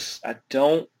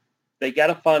don't, they got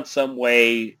to find some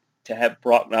way to have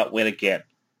Brock not win again.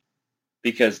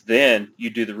 Because then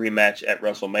you do the rematch at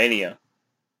WrestleMania,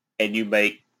 and you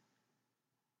make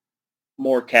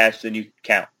more cash than you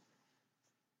count.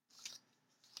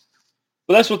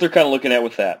 But that's what they're kind of looking at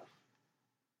with that.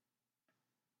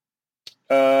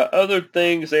 Other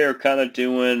things they are kind of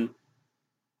doing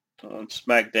on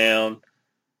SmackDown.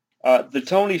 The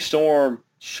Toni Storm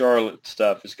Charlotte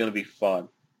stuff is going to be fun.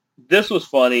 This was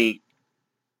funny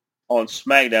on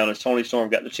SmackDown as Toni Storm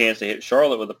got the chance to hit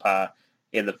Charlotte with a pie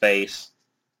in the face.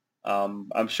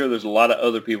 I'm sure there's a lot of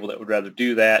other people that would rather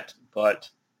do that, but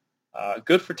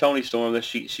good for Toni Storm that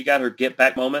she got her get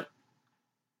back moment.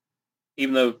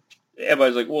 Even though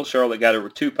everybody's like, well, Charlotte got her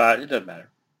with 2 pies, it doesn't matter.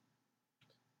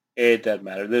 It doesn't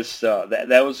matter. This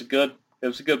that was a good. It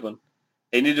was a good one.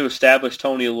 They need to establish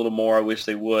Toni a little more. I wish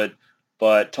they would.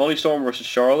 But Toni Storm versus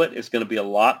Charlotte is going to be a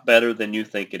lot better than you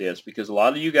think it is because a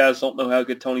lot of you guys don't know how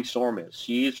good Toni Storm is.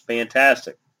 She is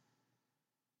fantastic.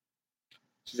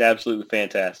 She's absolutely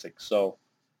fantastic. So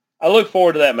I look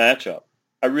forward to that matchup.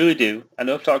 I really do. I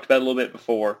know I've talked about it a little bit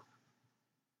before,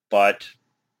 but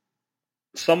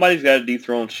somebody's got to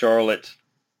dethrone Charlotte.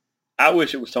 I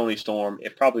wish it was Toni Storm.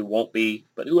 It probably won't be,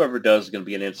 but whoever does is going to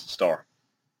be an instant star.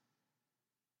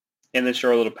 And then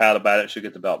Charlotte will pout about it. She'll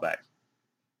get the belt back.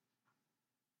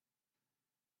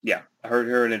 Yeah, I heard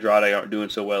her and Andrade aren't doing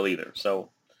so well either. So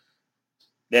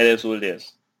that is what it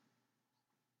is.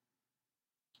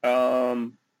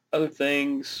 Other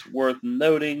things worth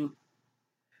noting.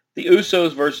 The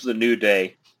Usos versus the New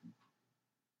Day.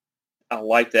 I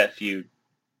like that feud.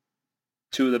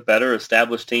 2 of the better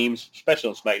established teams, especially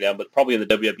on SmackDown, but probably in the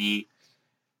WWE.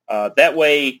 That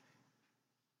way,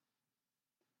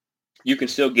 you can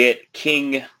still get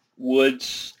King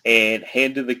Woods and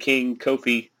Hand of the King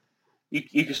Kofi.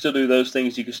 You can still do those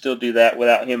things. You can still do that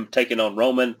without him taking on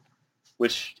Roman,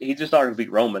 which he's just not going to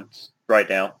beat Roman right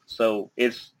now. So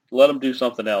let him do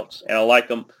something else. And I like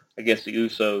him against the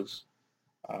Usos.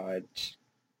 It's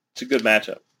a good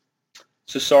matchup.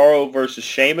 Cesaro versus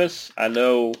Sheamus. I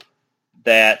know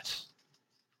that,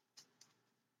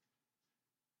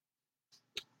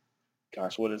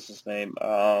 gosh, what is his name?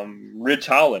 Ridge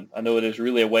Holland. I know it is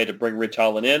really a way to bring Ridge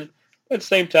Holland in. But at the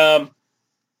same time,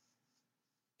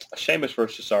 Sheamus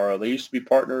versus Cesaro. They used to be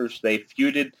partners. They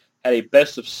feuded, had a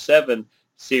best of 7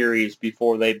 series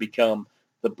before they become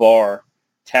the Bar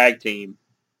tag team.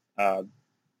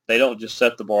 They don't just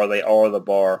set the bar, they are the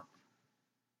bar.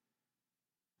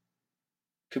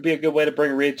 Could be a good way to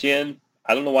bring Ridge in.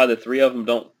 I don't know why the 3 of them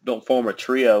don't form a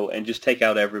trio and just take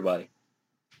out everybody.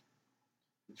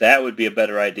 That would be a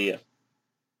better idea.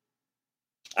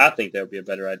 I think that would be a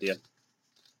better idea.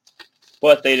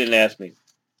 But they didn't ask me.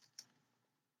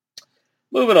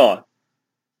 Moving on.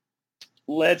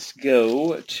 Let's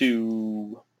go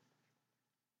to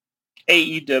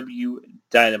AEW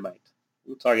Dynamite.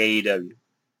 We'll talk AEW.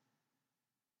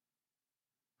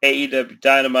 AEW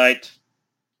Dynamite.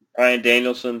 Bryan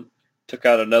Danielson took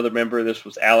out another member. This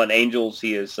was Alan Angels.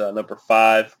 He is number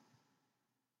 5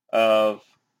 of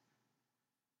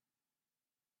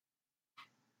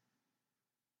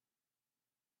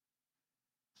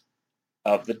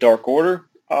the Dark Order.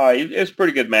 It was a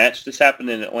pretty good match. This happened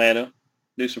in Atlanta.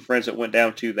 Knew some friends that went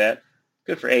down to that.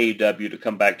 Good for AEW to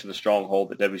come back to the stronghold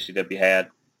that WCW had.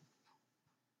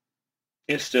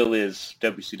 It still is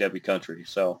WCW country.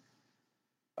 So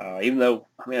even though,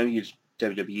 I'm a huge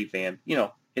WWE fan,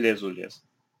 It is what it is.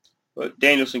 But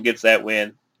Danielson gets that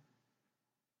win.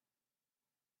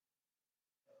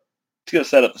 He's going to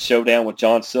set up the showdown with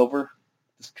John Silver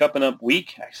this coming up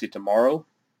week, actually tomorrow,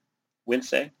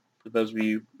 Wednesday. For those of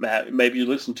you, maybe you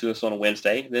listen to us on a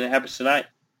Wednesday. Then it happens tonight.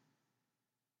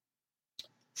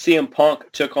 CM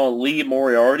Punk took on Lee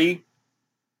Moriarty.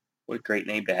 What a great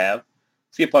name to have.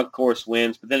 CM Punk, of course,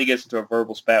 wins, but then he gets into a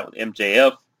verbal spat with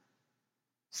MJF.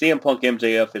 CM Punk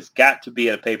MJF has got to be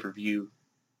at a pay-per-view,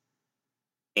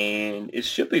 and it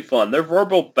should be fun. Their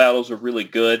verbal battles are really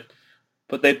good,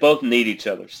 but they both need each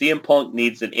other. CM Punk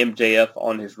needs an MJF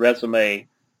on his resume,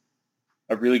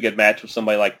 a really good match with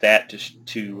somebody like that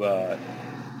to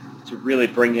really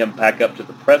bring him back up to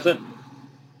the present.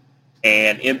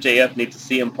 And MJF needs a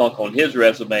CM Punk on his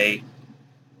resume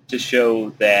to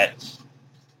show that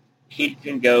he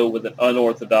can go with an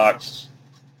unorthodox,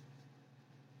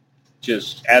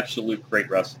 just absolute great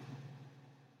wrestling.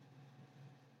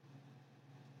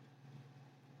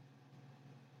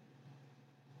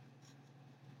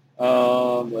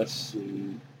 Let's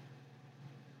see.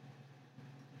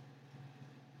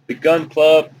 The Gun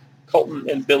Club, Colton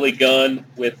and Billy Gunn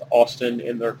with Austin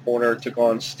in their corner, took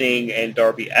on Sting and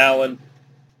Darby Allin.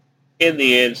 In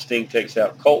the end, Sting takes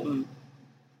out Colton.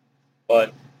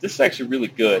 But this is actually really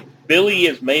good. Billy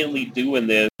is mainly doing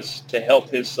this to help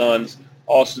his sons,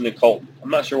 Austin and Colton. I'm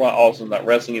not sure why Austin's not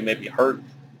wrestling. He may be hurt.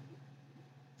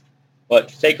 But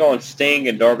to take on Sting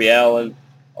and Darby Allin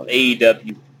on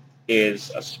AEW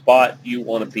is a spot you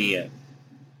want to be in.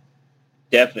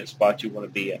 Definite spot you want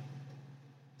to be in.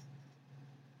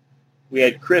 We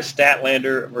had Chris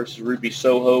Statlander versus Ruby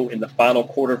Soho in the final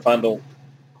quarterfinal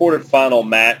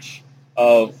match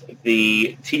of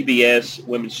the TBS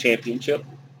Women's Championship.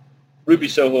 Ruby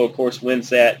Soho, of course, wins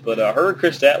that, but her and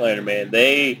Chris Statlander, man,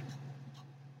 they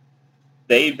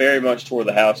very much tore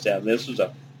the house down. This was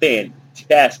a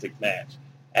fantastic match.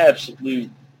 Absolute,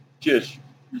 just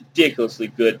ridiculously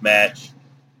good match.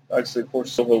 Obviously, of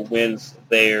course, Soho wins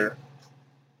there.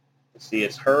 Let's see,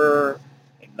 it's her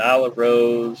and Nyla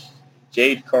Rose,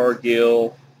 Jade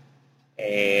Cargill,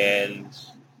 and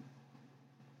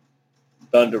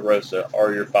Thunder Rosa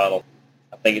are your final.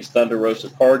 I think it's Thunder Rosa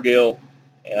Cargill,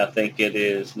 and I think it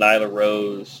is Nyla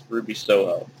Rose, Ruby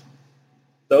Soho.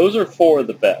 Those are four of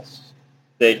the best.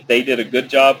 They did a good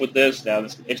job with this. Now,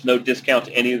 it's no discount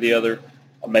to any of the other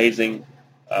amazing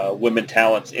women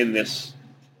talents in this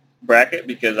bracket,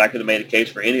 because I could have made a case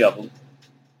for any of them.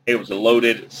 It was a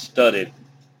loaded, studded,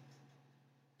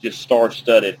 just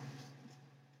star-studded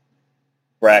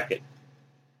bracket.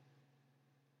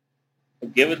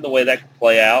 But given the way that could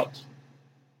play out,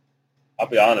 I'll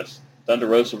be honest, Thunder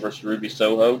Rosa versus Ruby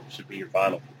Soho should be your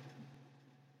final.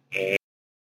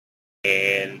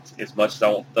 And as much as I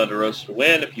want Thunder Rosa to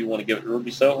win, if you want to give it to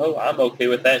Ruby Soho, I'm okay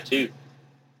with that too.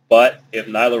 But if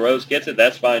Nyla Rose gets it,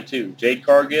 that's fine too. Jade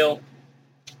Cargill,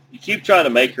 you keep trying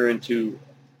to make her into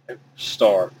a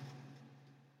star.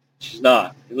 She's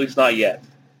not, at least not yet.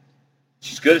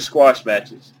 She's good at squash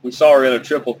matches. We saw her in a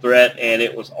triple threat, and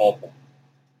it was awful.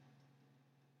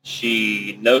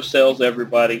 She no-sells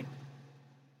everybody,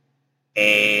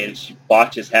 and she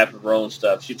botches half of her own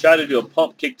stuff. She tried to do a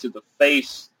pump kick to the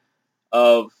face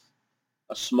of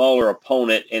a smaller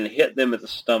opponent and hit them in the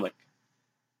stomach.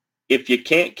 If you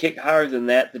can't kick higher than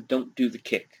that, then don't do the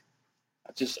kick.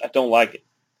 I don't like it.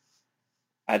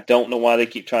 I don't know why they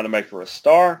keep trying to make her a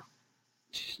star.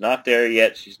 She's not there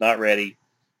yet. She's not ready.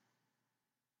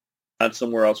 Find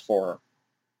somewhere else for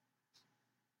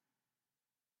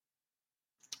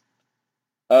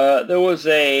her. There was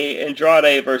a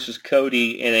Andrade versus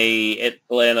Cody in a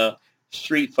Atlanta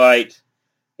street fight.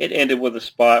 It ended with a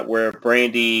spot where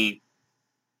Brandy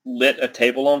lit a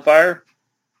table on fire.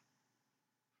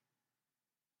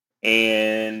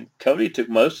 And Cody took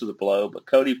most of the blow, but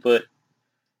Cody put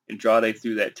Andrade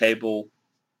through that table.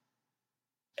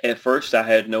 At first, I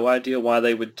had no idea why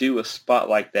they would do a spot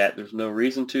like that. There's no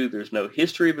reason to. There's no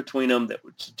history between them that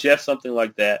would suggest something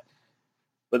like that.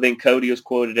 But then Cody was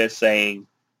quoted as saying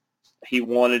he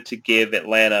wanted to give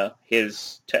Atlanta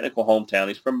his technical hometown.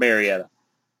 He's from Marietta.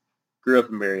 Grew up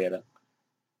in Marietta.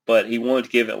 But he wanted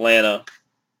to give Atlanta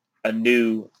a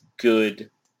new,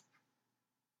 good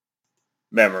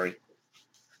memory.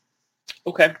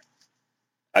 Okay.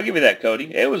 I'll give you that,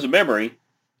 Cody. It was a memory.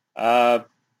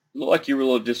 Looked like you were a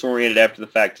little disoriented after the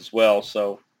fact as well.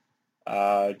 So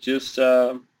just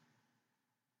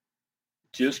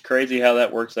crazy how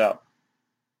that works out.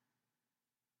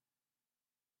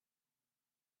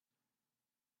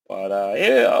 But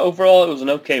yeah, overall it was an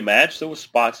okay match. There were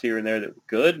spots here and there that were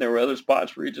good, and there were other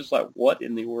spots where you're just like, what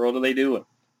in the world are they doing?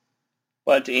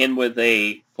 But to end with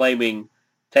a flaming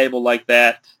table like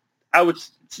that, I would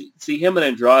see him and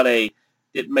Andrade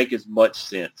didn't make as much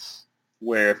sense.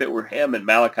 Where if it were him and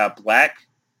Malachi Black,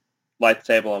 light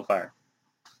the table on fire.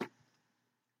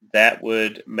 That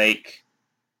would make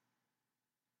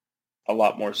a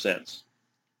lot more sense.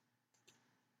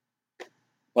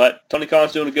 But Tony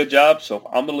Khan's doing a good job, so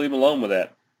I'm going to leave him alone with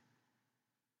that.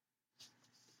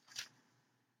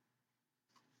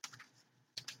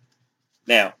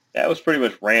 Now, that was pretty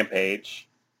much Rampage.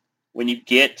 When you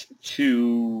get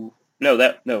to...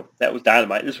 that was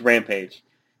Dynamite. This is Rampage.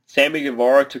 Sammy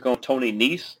Guevara took on Tony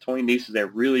Nese. Tony Nese is a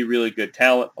really, really good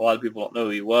talent. A lot of people don't know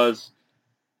who he was.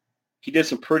 He did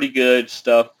some pretty good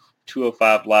stuff,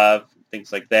 205 Live,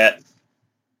 things like that.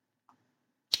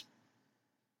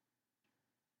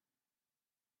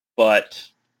 But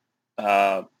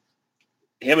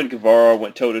him and Guevara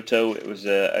went toe-to-toe. It was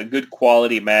a good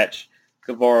quality match.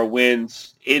 Guevara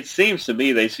wins. It seems to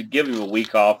me they should give him a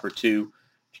week off or two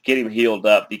to get him healed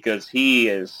up because he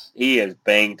is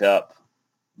banged up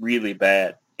really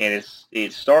bad. And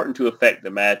it's starting to affect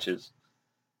the matches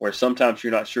where sometimes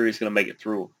you're not sure he's going to make it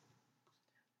through.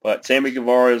 But Sammy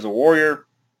Guevara is a warrior.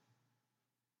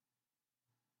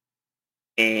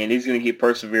 And he's going to keep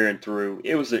persevering through.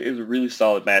 It was a really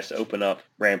solid match to open up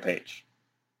Rampage.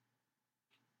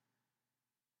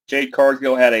 Jade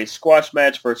Cargill had a squash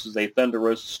match versus a Thunder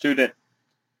Rosa student.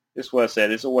 This is what I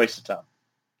said. It's a waste of time.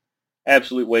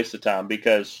 Absolute waste of time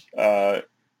because I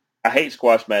hate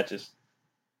squash matches.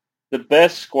 The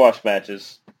best squash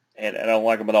matches, and I don't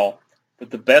like them at all, but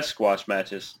the best squash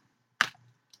matches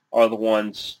are the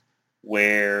ones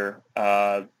where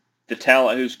the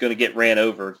talent who's going to get ran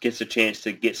over gets a chance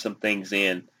to get some things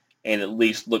in and at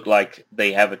least look like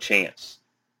they have a chance.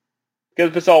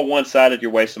 Because if it's all one-sided,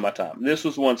 you're wasting my time. This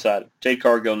was one-sided. Jade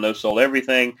Cargill no-sold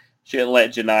everything. She didn't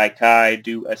let Janai Kai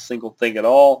do a single thing at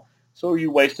all. So you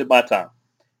wasted my time.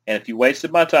 And if you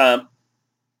wasted my time,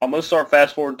 I'm going to start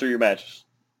fast-forwarding through your matches.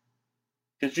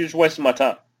 Because you're just wasting my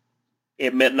time.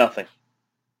 It meant nothing.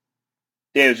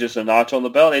 It was just a notch on the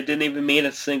belt. It didn't even mean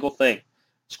a single thing.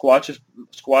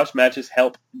 Squash matches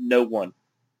help no one.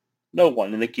 No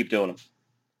one, and they keep doing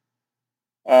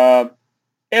them.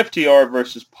 FTR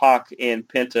versus Pac and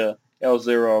Penta El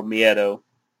Zero Miedo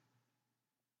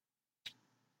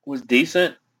was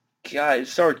decent. God, it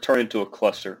started turning into a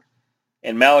cluster.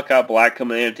 And Malachi Black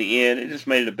coming in at the end, it just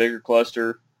made it a bigger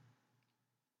cluster.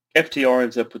 FTR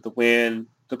ends up with the win.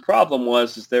 The problem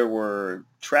was there were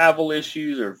travel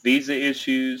issues or visa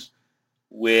issues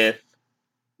with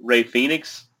Rey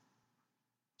Fenix.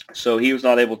 So he was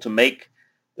not able to make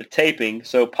the taping,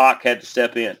 so Pac had to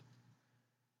step in.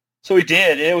 So he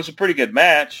did, and it was a pretty good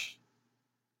match,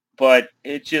 but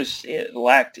it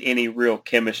lacked any real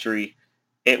chemistry.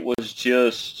 It was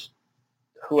just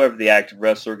whoever the active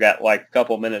wrestler got like a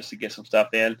couple minutes to get some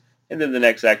stuff in, and then the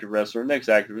next active wrestler, next,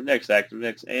 and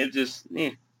it just,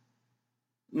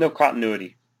 no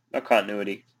continuity. No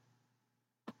continuity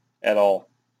at all.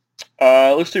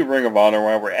 Let's do Ring of Honor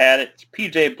while we're at it.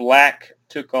 PJ Black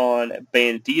took on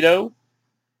Bandito.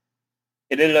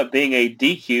 It ended up being a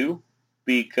DQ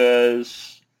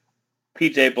because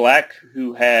PJ Black,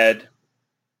 who had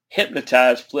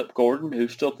hypnotized Flip Gordon, who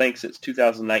still thinks it's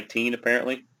 2019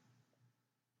 apparently,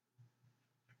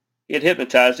 he had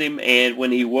hypnotized him, and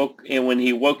when he woke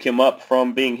him up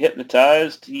from being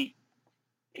hypnotized, he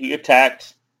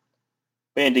attacked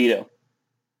Bandito.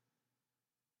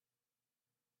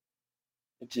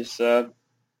 It just didn't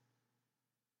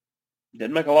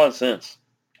make a lot of sense.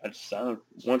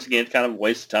 Once again, it's kind of a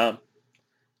waste of time.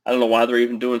 I don't know why they're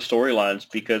even doing storylines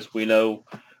because we know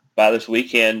by this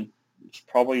weekend it's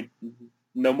probably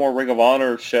no more Ring of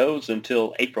Honor shows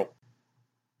until April.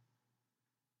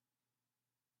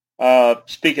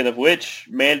 Speaking of which,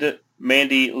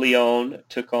 Mandy Leon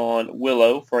took on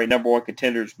Willow for a number one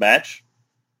contenders match.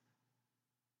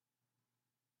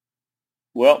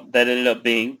 Well, that ended up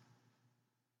being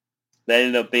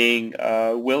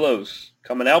Willow's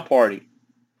coming out party.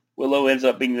 Willow ends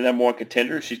up being the number one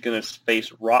contender. She's going to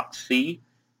face Roxy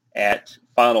at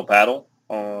Final Battle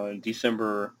on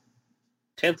December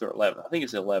 10th or 11th. I think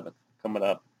it's the 11th coming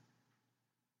up.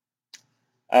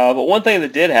 But one thing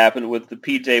that did happen with the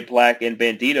PJ Black and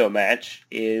Bandito match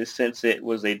is since it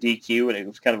was a DQ and it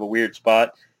was kind of a weird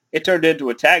spot, it turned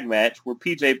into a tag match where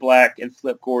PJ Black and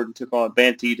Flip Gordon took on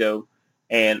Bandito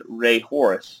and Ray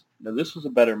Horace. Now, this was a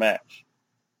better match.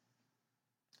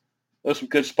 There were some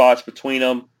good spots between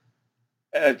them.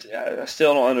 I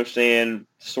still don't understand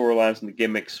storylines and the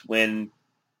gimmicks when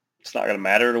it's not going to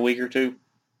matter in a week or two.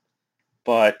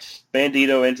 But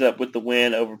Bandito ends up with the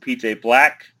win over PJ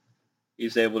Black.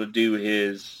 He's able to do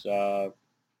his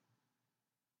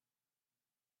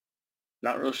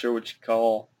Not real sure what you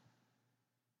call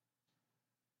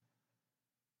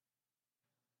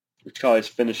his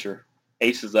finisher.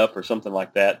 Aces up or something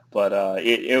like that. But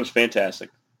it was fantastic,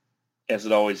 as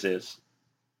it always is.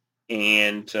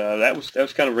 And that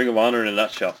was kind of Ring of Honor in a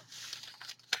nutshell.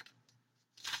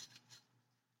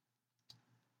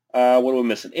 What are we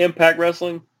missing? Impact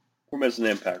Wrestling. We're missing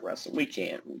Impact Wrestling. We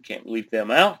can't leave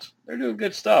them out. They're doing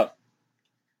good stuff.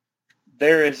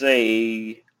 There is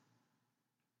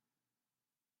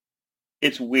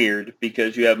it's weird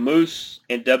because you have Moose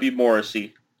and W.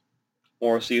 Morrissey,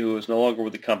 who is no longer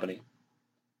with the company,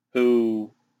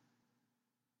 who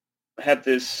have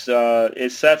this,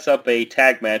 it sets up a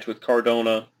tag match with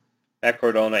Matt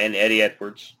Cardona, and Eddie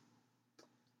Edwards.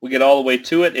 We get all the way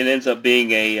to it. It ends up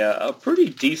being a pretty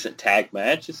decent tag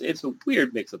match. It's a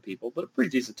weird mix of people, but a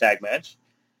pretty decent tag match.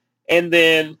 And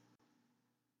then,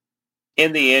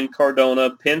 in the end, Cardona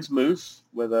pins Moose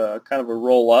with a kind of a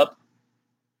roll-up.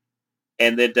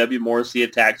 And then W. Morrissey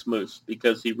attacks Moose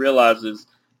because he realizes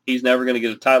he's never going to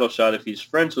get a title shot if he's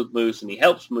friends with Moose and he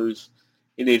helps Moose.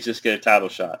 He needs to just get a title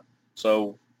shot.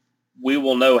 So we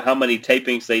will know how many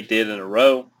tapings they did in a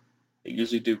row. They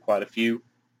usually do quite a few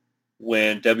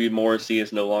when W. Morrissey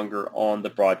is no longer on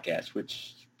the broadcast, which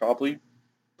is probably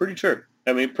pretty true.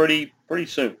 I mean, pretty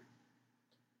soon.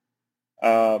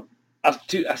 I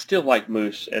still like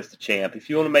Moose as the champ. If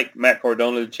you want to make Matt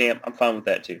Cardona the champ, I'm fine with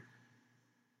that too.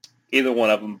 Either one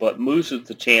of them, but Moose as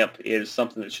the champ is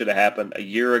something that should have happened a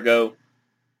year ago.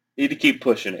 Need to keep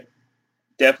pushing it.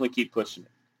 Definitely keep pushing it.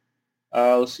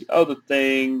 Let's see, other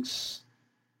things.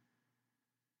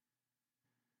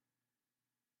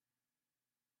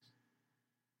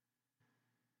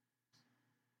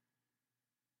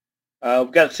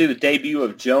 We've got to see the debut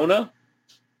of Jonah.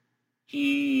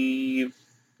 I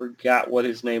forgot what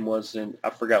his name was in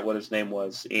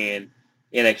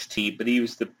NXT, but he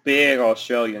was the big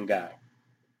Australian guy.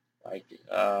 Like,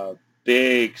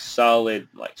 big, solid,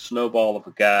 like, snowball of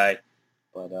a guy.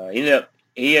 But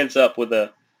he ends up with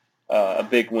a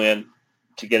big win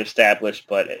to get established.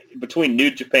 But between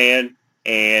New Japan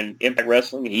and Impact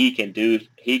Wrestling, he can do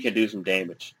some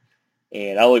damage,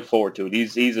 and I look forward to it.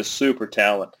 He's a super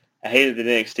talent. I hated that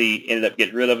NXT ended up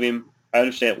getting rid of him. I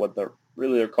understand what their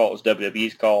call was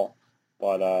WWE's call,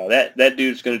 but that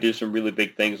dude's going to do some really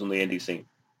big things on the indie scene.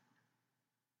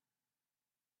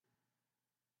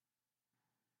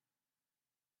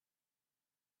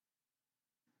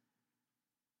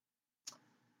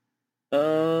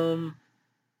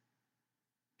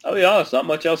 I'll be honest, not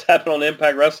much else happened on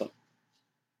Impact Wrestling.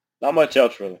 Not much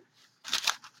else, really.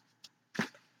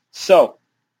 So,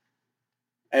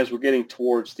 as we're getting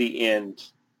towards the end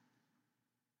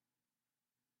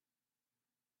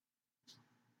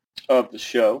of the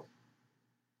show,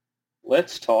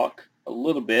 let's talk a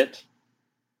little bit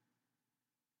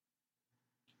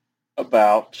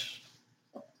about...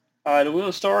 All right, do we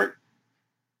want to start?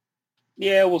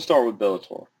 Yeah, we'll start with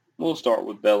Bellator.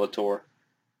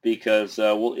 Because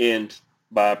we'll end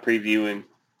by previewing.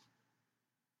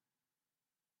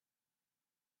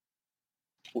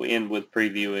 We'll end with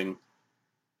previewing,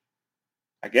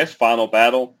 I guess, Final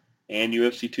Battle and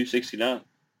UFC 269.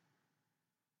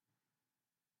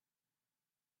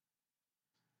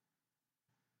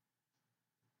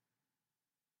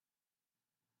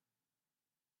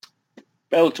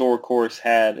 Bellator, of course,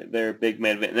 had their big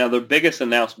main event. Now,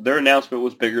 their announcement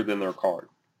was bigger than their card,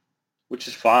 which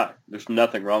is fine. There's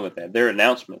nothing wrong with that. Their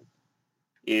announcement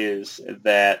is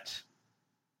that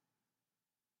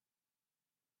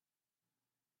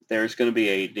there's going to be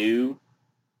a new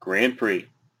Grand Prix,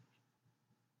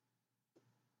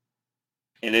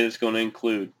 and it is going to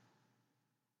include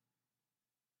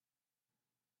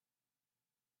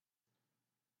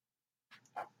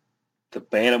the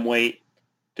bantamweight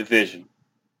division.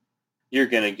 You're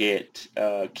going to get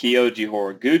Kyoji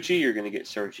Horiguchi. You're going to get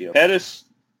Sergio Pettis.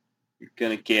 You're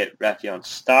going to get Rafion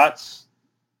Stotts.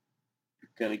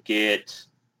 You're going to get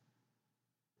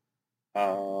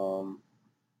let's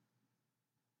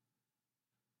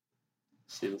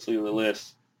look at the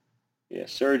list. Yeah,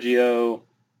 Sergio.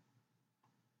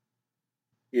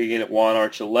 You're going to get Juan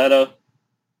Archuleta.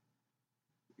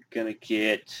 You're going to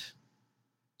get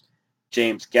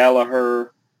James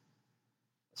Gallagher.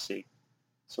 Let's see.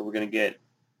 So we're going to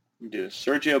do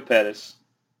Sergio Pettis,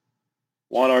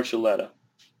 Juan Archuleta.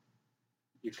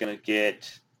 You're going to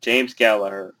get James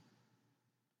Gallagher.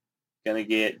 You're going to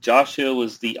get Josh Hill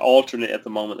is the alternate at the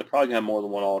moment. They're probably going to have more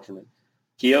than one alternate.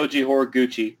 Kyoji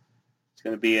Horiguchi is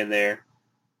going to be in there.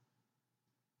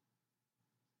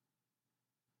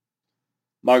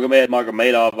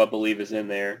 Magomedov, I believe, is in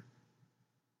there.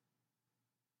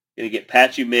 Going to get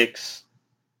Patchy Mix.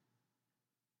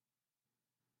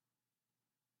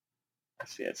 I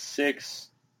see that's 6.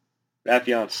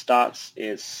 Rafion Stotts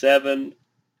is 7.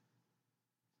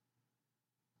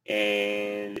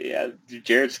 And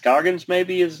Jared Scoggins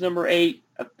maybe is number 8.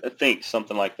 I think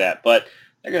something like that. But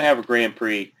they're going to have a Grand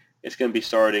Prix. It's going to be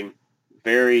starting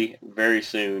very, very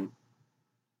soon.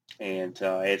 And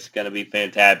it's going to be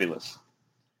fantabulous.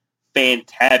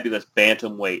 Fantabulous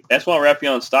bantamweight. That's why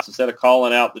Rafion Stotts, instead of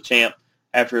calling out the champ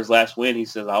after his last win, he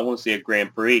says, I want to see a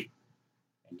Grand Prix.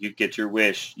 And you get your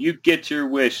wish. You get your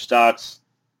wish, Stotts.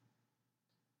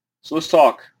 So let's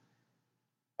talk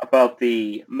about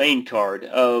the main card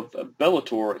of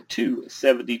Bellator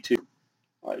 272.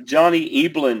 Johnny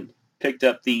Eblin picked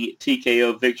up the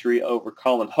TKO victory over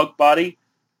Colin Hookbody.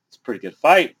 It's a pretty good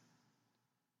fight.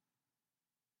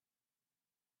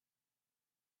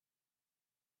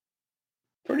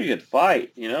 Pretty good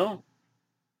fight, you know,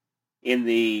 in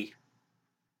the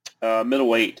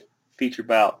middleweight feature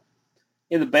bout.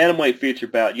 In the bantamweight feature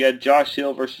bout, you had Josh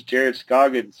Hill versus Jared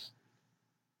Scoggins.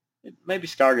 Maybe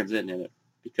Scoggins isn't in it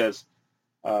because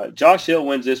Josh Hill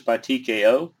wins this by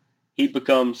TKO. He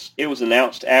becomes, it was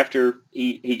announced after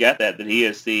he got that he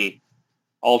is the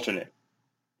alternate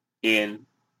in,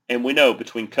 and we know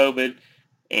between COVID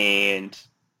and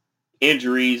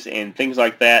injuries and things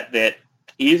like that, that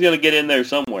he's going to get in there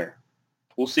somewhere.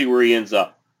 We'll see where he ends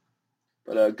up.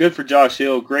 But good for Josh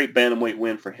Hill. Great bantamweight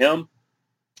win for him.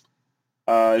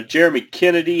 Jeremy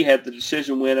Kennedy had the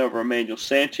decision win over Emmanuel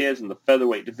Sanchez in the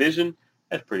featherweight division.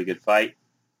 That's a pretty good fight.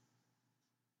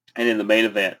 And in the main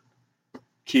event,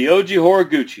 Kyoji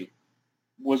Horiguchi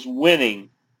was winning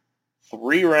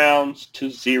 3 rounds to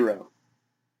 0.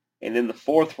 And in the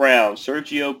 4th round,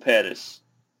 Sergio Pettis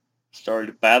started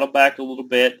to battle back a little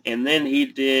bit, and then he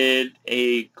did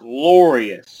a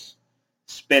glorious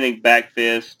spinning back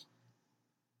fist,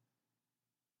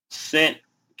 sent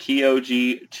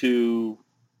Kyoji to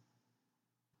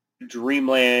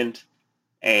Dreamland,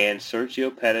 and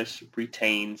Sergio Pettis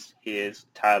retains his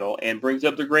title and brings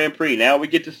up the Grand Prix. Now we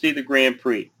get to see the Grand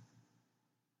Prix,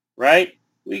 right?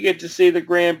 We get to see the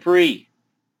Grand Prix.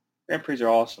 Grand Prix are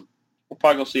awesome. We're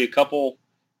probably going to see a couple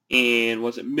in,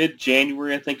 was it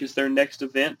mid-January, I think is their next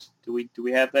event. Do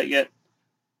we have that yet?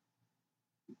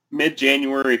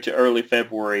 Mid-January to early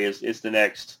February is the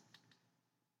next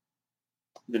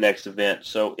event.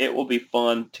 So it will be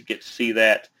fun to get to see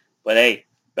that. But hey,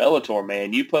 Bellator,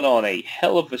 man, you put on a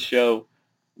hell of a show.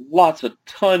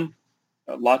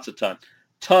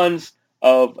 Tons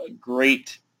of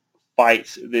great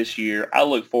fights this year. I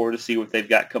look forward to see what they've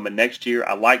got coming next year.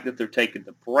 I like that they're taking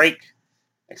the break.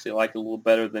 Actually, I like it a little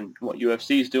better than what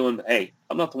UFC is doing. But hey,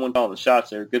 I'm not the one calling the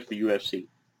shots there. Good for UFC.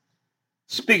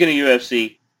 Speaking of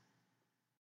UFC,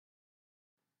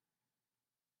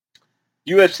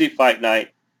 UFC Fight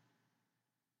Night.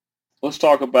 Let's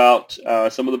talk about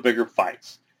some of the bigger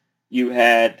fights. You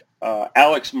had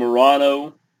Alex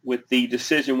Morano with the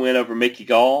decision win over Mickey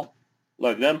Gall.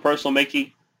 Look, nothing personal,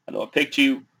 Mickey. I know I picked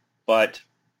you, but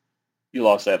you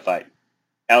lost that fight.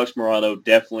 Alex Morano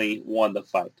definitely won the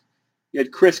fight. You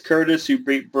had Chris Curtis, who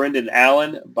beat Brendan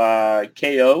Allen by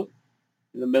KO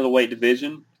in the middleweight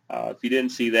division. If you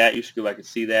didn't see that, you should go back and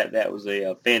see that. That was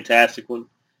a fantastic one.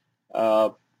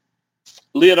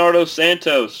 Leonardo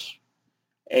Santos,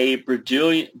 a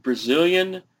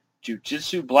Brazilian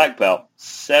Jiu-Jitsu black belt,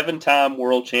 7-time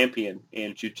world champion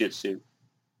in Jiu-Jitsu.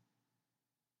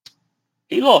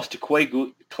 He lost to Clay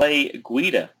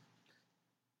Guida.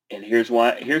 And here's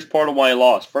part of why he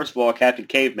lost. First of all, Captain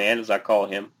Caveman, as I call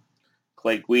him,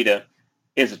 Clay Guida,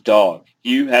 is a dog.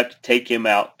 You have to take him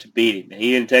out to beat him. And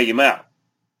he didn't take him out.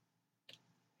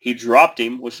 He dropped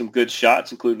him with some good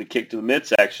shots, including the kick to the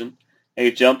midsection. And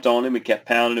he jumped on him and kept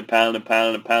pounding and pounding and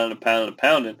pounding and pounding and pounding and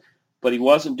pounding. But he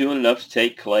wasn't doing enough to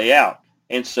take Clay out.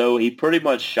 And so he pretty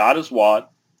much shot his wad.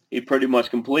 He pretty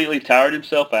much completely tired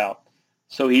himself out.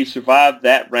 So he survived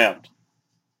that round.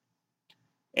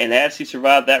 And as he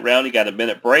survived that round, he got a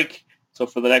minute break. So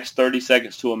for the next 30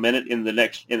 seconds to a minute in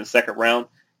the second round,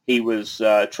 he was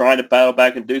trying to battle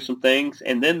back and do some things.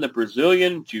 And then the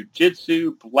Brazilian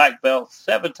Jiu-Jitsu black belt,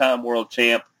 7-time world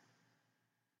champ,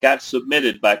 got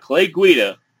submitted by Clay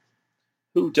Guida,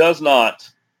 who is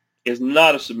not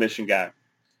a submission guy.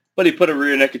 But he put a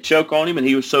rear naked choke on him, and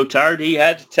he was so tired he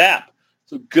had to tap.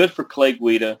 So good for Clay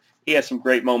Guida. He had some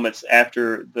great moments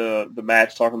after the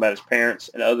match, talking about his parents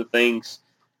and other things.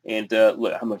 And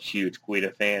look, I'm a huge Guida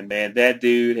fan, man. That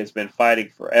dude has been fighting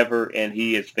forever, and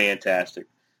he is fantastic.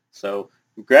 So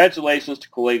congratulations to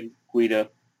Clay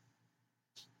Guida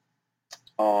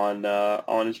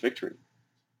on his victory.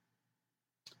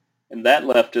 And that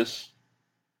left us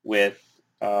with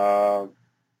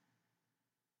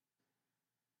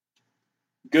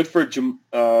good for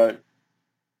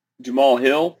Jamal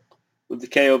Hill with the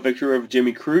KO victory over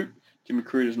Jimmy Crute. Jimmy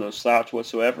Crute is no slouch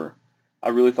whatsoever. I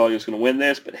really thought he was going to win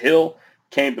this, but Hill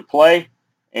came to play,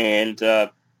 and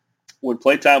when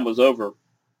playtime was over,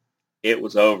 it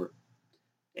was over.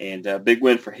 And big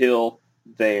win for Hill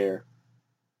there.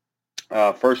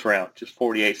 First round, just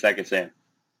 48 seconds in.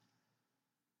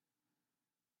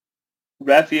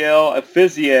 Rafael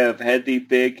Afiziev had the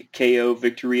big KO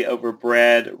victory over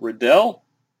Brad Riddell.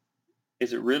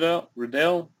 Is it Riddell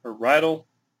or Riddle?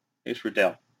 It's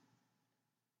Riddell.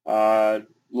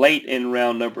 Late in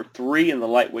round number 3 in the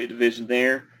lightweight division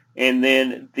there. And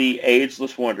then the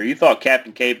ageless wonder. You thought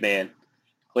Captain Caveman,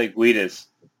 Clay Guida's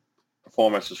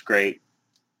performance was great.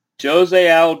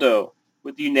 Jose Aldo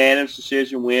with the unanimous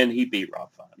decision win. He beat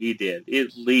Rob Font. He did.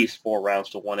 At least 4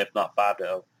 rounds to 1, if not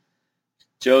 5-0.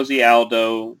 Jose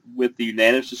Aldo with the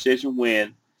unanimous decision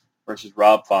win versus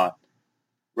Rob Font.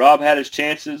 Rob had his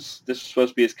chances. This was supposed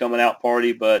to be his coming out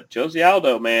party, but Jose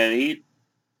Aldo, man,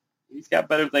 he's got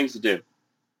better things to do.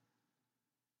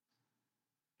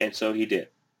 And so he did.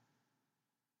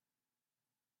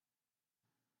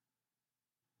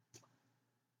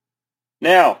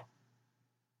 Now,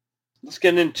 let's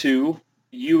get into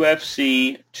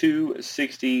UFC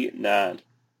 269.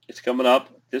 It's coming up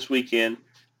this weekend,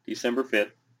 December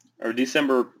 5th. Or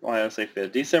December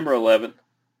 11th.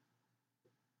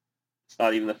 It's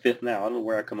not even the 5th now. I don't know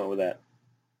where I come up with that.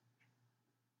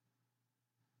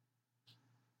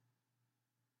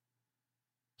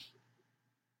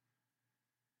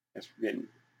 Guess we're getting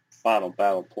Final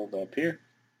Battle pulled up here.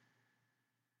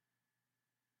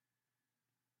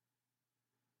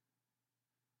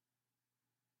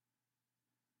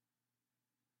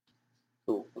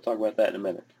 Cool. We'll talk about that in a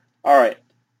minute. All right.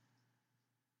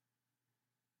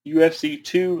 UFC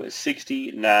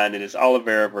 269. It is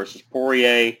Oliveira versus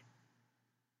Poirier.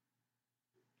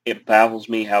 It baffles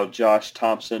me how Josh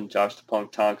the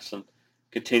Punk Thompson,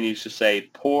 continues to say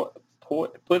put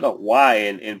a Y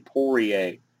in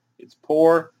Poirier. It's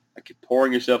pour, like you're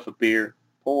pouring yourself a beer.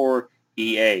 Pour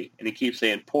EA. And he keeps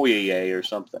saying Poirier or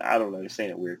something. I don't know. He's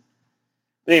saying it weird.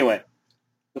 But anyway,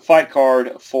 the fight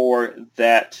card for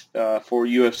that, for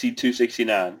UFC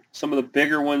 269. Some of the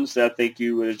bigger ones that I think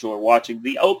you would enjoy watching.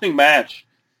 The opening match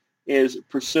is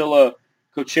Priscilla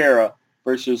Cochera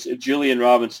versus Jillian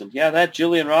Robinson. Yeah, that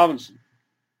Jillian Robinson.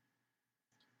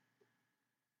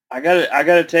 I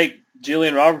gotta take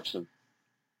Jillian Robinson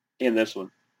in this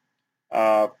one.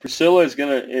 Priscilla is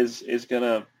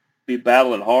gonna be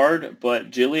battling hard, but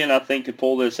Jillian I think can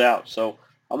pull this out. So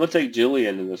I'm gonna take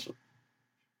Jillian in this one.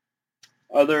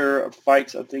 Other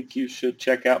fights I think you should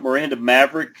check out. Miranda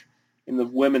Maverick in the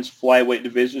women's flyweight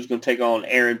division is going to take on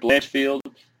Erin Blanchfield.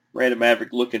 Miranda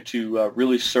Maverick looking to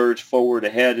really surge forward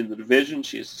ahead in the division.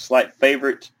 She is a slight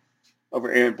favorite over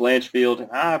Erin Blanchfield.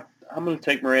 And I'm going to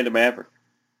take Miranda Maverick.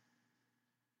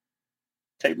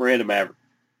 Take Miranda Maverick.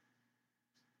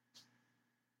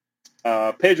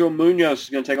 Pedro Munoz is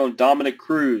going to take on Dominic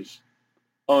Cruz.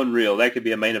 Unreal. That could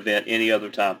be a main event any other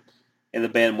time in the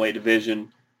bantamweight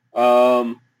division.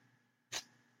 I'm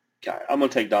going to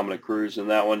take Dominic Cruz in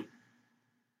that one.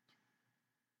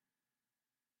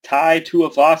 Tai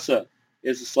Tuivasa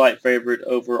is a slight favorite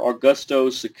over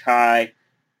Augusto Sakai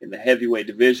in the heavyweight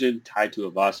division. Tai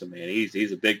Tuivasa, man,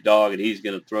 he's a big dog, and he's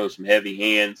going to throw some heavy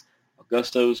hands.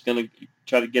 Augusto's going to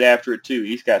try to get after it too.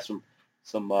 He's got some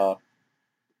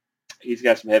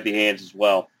heavy hands as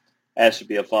well. That should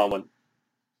be a fun one.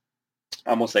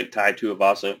 I'm going to take Tai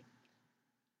Tuivasa.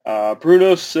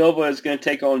 Bruno Silva is going to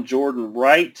take on Jordan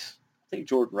Wright. I think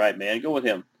Jordan Wright, man. Go with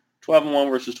him. 12-1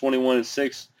 versus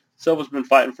 21-6. Silva's been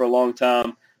fighting for a long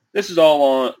time. This is all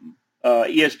on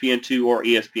ESPN2 or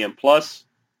ESPN Plus.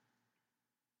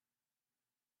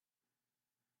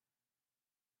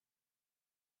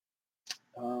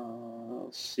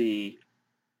 Let's see.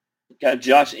 Got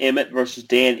Josh Emmett versus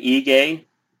Dan Ige.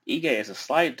 Ige is a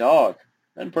slight dog.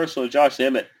 Nothing personal to Josh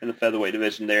Emmett in the featherweight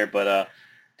division there, but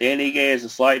Dan Ige is a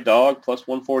slight dog, plus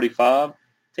 145.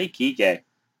 Take Ige.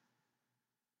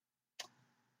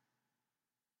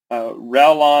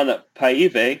 Rowlon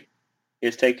Paive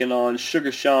is taking on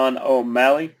Sugar Sean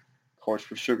O'Malley. Of course,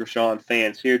 for Sugar Sean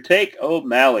fans here, take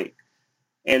O'Malley.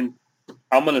 And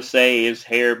I'm going to say his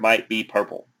hair might be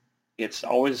purple. It's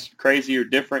always crazy or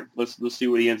different. Let's see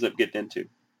what he ends up getting into.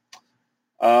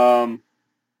 Cody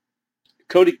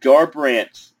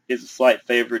Garbrandt is a slight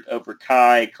favorite over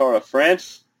Kai Kara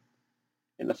France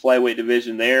in the flyweight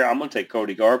division there. I'm going to take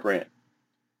Cody Garbrandt.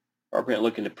 Garbrandt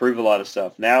looking to prove a lot of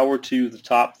stuff. Now we're to the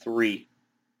top 3.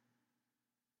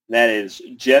 That is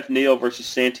Jeff Neal versus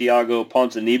Santiago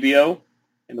Ponzinibbio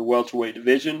in the welterweight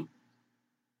division.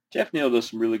 Jeff Neal does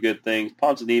some really good things.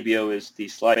 Ponzinibbio is the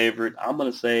slight favorite. I'm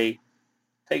going to say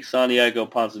take Santiago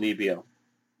Ponzinibbio.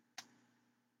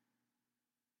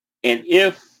 And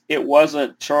if it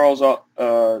wasn't Charles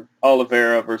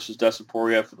Oliveira versus Dustin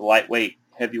Poirier for the lightweight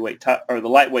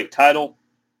title,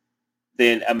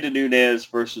 then Amanda Nunes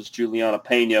versus Juliana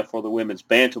Pena for the women's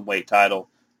bantamweight title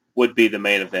would be the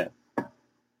main event.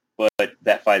 But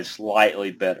that fight is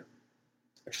slightly better,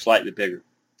 or slightly bigger.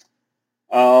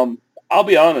 I'll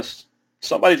be honest.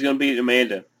 Somebody's going to beat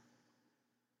Amanda.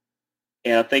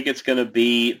 And I think it's going to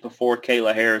be before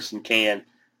Kayla Harrison can.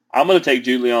 I'm going to take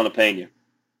Juliana Pena.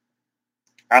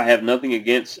 I have nothing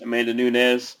against Amanda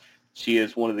Nunes. She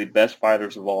is one of the best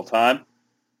fighters of all time.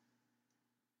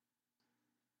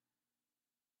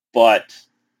 But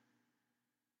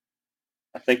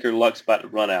I think her luck's about to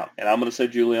run out. And I'm going to say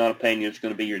Juliana Pena is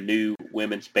going to be your new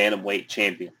women's bantamweight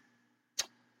champion.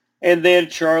 And then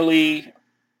Charles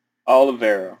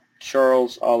Oliveira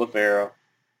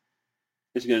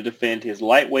is going to defend his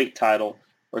lightweight title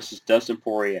versus Dustin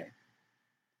Poirier.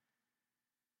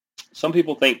 Some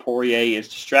people think Poirier is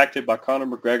distracted by Conor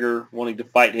McGregor wanting to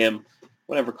fight him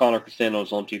whenever Conor can stand on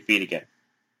his own 2 feet again.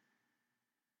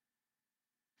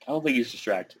 I don't think he's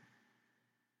distracted.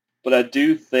 But I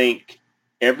do think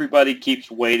everybody keeps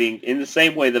waiting in the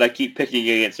same way that I keep picking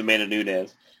against Amanda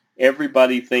Nunes.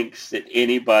 Everybody thinks that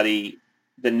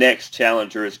the next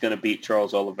challenger is going to beat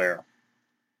Charles Oliveira.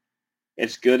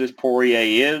 As good as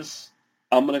Poirier is,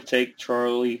 I'm going to take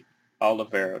Charles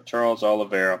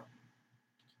Oliveira,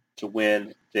 to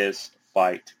win this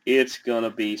fight. It's going to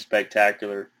be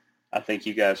spectacular. I think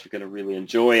you guys are going to really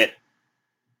enjoy it.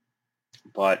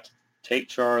 But take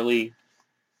Charles.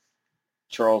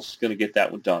 Charles is going to get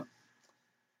that one done.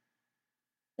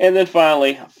 And then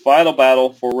finally, final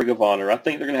battle for Ring of Honor. I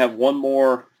think they're going to have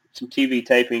some TV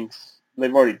tapings.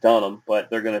 They've already done them, but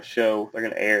they're going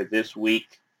to air this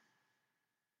week.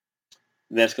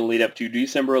 And that's going to lead up to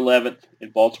December 11th in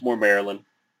Baltimore, Maryland.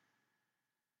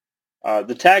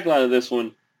 The tagline of this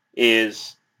one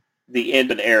is the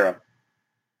end of an era.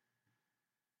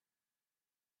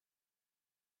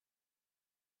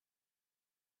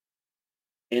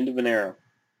 End of an era.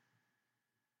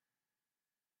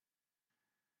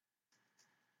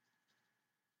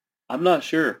 I'm not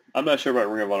sure. I'm not sure about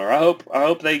Ring of Honor. I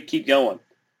hope they keep going.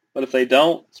 But if they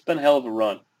don't, it's been a hell of a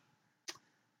run.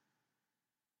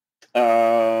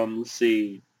 Let's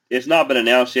see. It's not been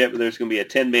announced yet, but there's going to be a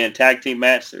 10-man tag team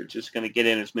match. They're just going to get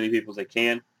in as many people as they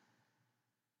can.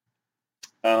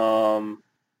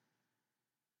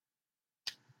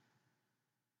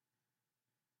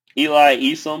 Eli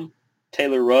Easom,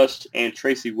 Taylor Rust, and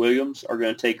Tracy Williams are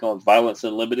going to take on Violence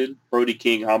Unlimited, Brody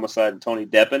King, Homicide, and Tony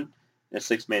Deppen in a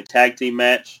 6-man tag team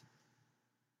match.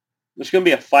 There's going to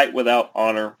be a fight without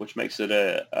honor, which makes it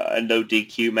a no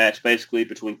DQ match, basically,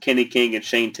 between Kenny King and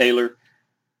Shane Taylor.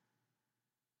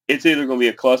 It's either going to be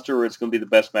a cluster or it's going to be the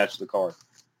best match of the card.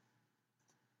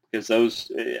 Because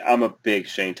I'm a big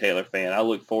Shane Taylor fan. I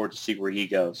look forward to see where he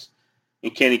goes.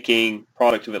 And Kenny King,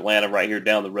 product of Atlanta, right here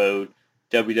down the road,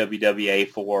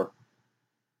 WWWA4,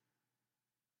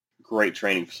 great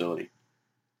training facility.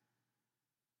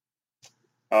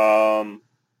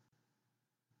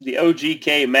 The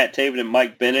OGK, Matt Taven and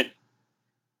Mike Bennett,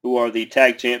 who are the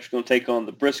tag champs, are going to take on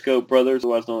the Briscoe brothers,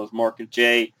 otherwise known as Mark and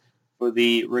Jay, for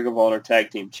the Ring of Honor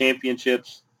Tag Team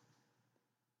Championships.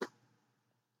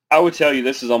 I would tell you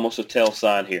this is almost a tell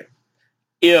sign here.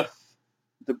 If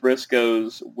the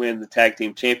Briscoes win the Tag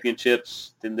Team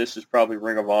Championships, then this is probably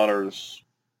Ring of Honor's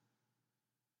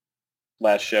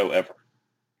last show ever.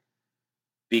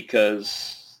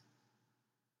 Because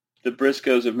the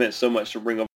Briscoes have meant so much to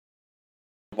Ring of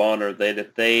Honor that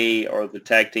if they are the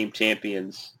Tag Team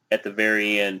Champions at the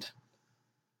very end,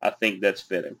 I think that's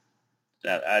fitting.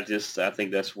 I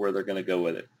think that's where they're going to go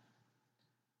with it.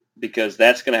 Because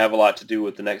that's going to have a lot to do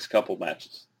with the next couple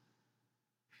matches.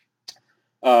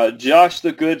 Josh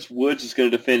the Goods Woods is going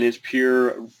to defend his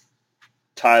pure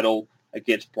title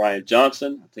against Brian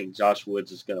Johnson. I think Josh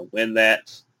Woods is going to win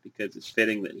that because it's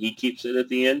fitting that he keeps it at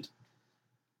the end.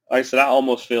 Like I said, I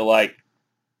almost feel like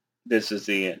this is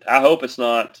the end. I hope it's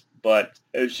not, but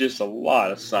there's just a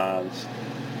lot of signs.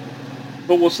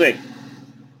 But we'll see.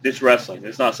 It's wrestling.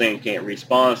 It's not saying it can't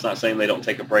respawn. It's not saying they don't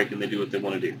take a break and they do what they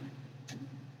want to do.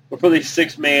 But for these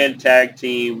 6-man tag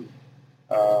team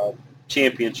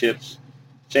championships,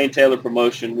 Shane Taylor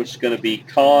Promotion, which is going to be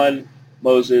Khan,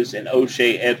 Moses, and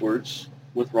O'Shea Edwards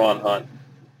with Ron Hunt,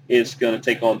 is going to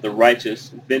take on The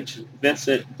Righteous,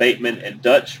 Vincent Bateman, and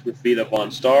Dutch with Vita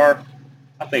Von Star.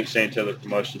 I think Shane Taylor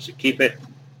Promotion should keep it.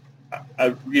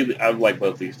 I like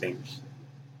both these teams.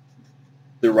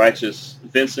 the righteous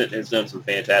Vincent has done some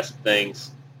fantastic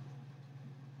things.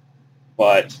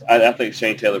 But I think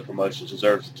Shane Taylor Promotions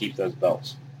deserves to keep those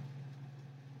belts.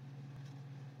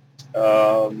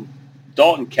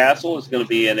 Dalton Castle is going to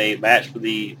be in a match for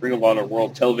the Ring of Honor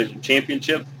World Television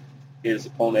Championship. His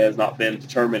opponent has not been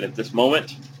determined at this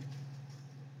moment.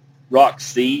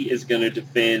 Roxy is going to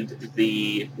defend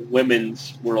the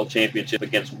Women's World Championship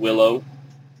against Willow.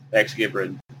 I actually give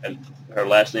her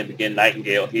last name again,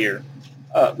 Nightingale here.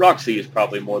 Roxy is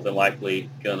probably more than likely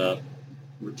going to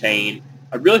retain.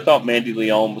 I really thought Mandy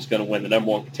Leon was going to win the number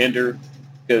one contender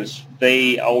because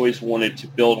they always wanted to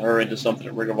build her into something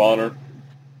at Ring of Honor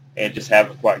and just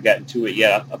haven't quite gotten to it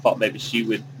yet. I thought maybe she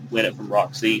would win it from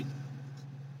Roxy.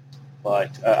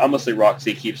 But I'm going to say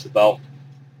Roxy keeps the belt.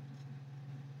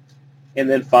 And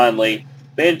then finally,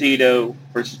 Bandito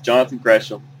versus Jonathan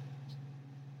Gresham.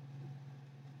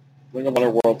 Ring of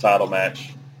Honor World title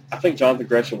match. I think Jonathan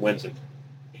Gresham wins it.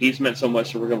 He's meant so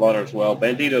much to Ring of Honor as well.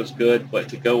 Bandito's good, but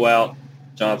to go out,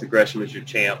 Jonathan Gresham is your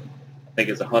champ. I think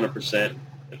it's 100%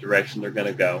 the direction they're going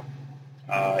to go.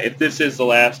 If this is the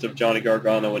last of Johnny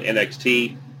Gargano in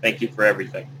NXT, thank you for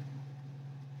everything.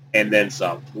 And then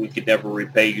some. We could never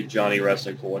repay you, Johnny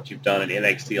Wrestling, for what you've done in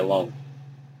NXT alone.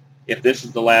 If this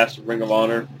is the last of Ring of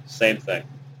Honor, same thing.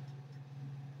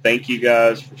 Thank you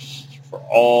guys for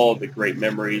all the great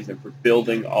memories and for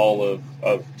building all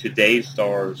of today's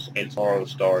stars and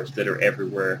tomorrow's stars that are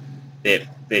everywhere that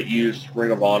use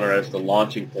Ring of Honor as the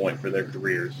launching point for their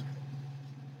careers.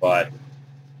 But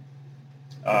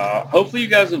hopefully you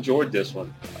guys enjoyed this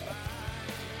one.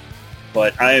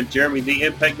 But I am Jeremy the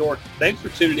Impact Dork. Thanks for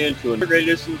tuning in to another great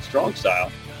edition of Strong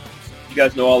Style. You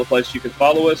guys know all the places you can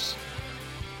follow us.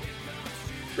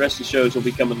 The rest of the shows will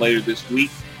be coming later this week.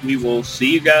 We will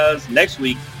see you guys next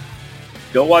week.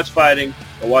 Go watch fighting.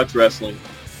 Go watch wrestling.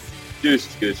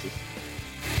 Deuces, gooses.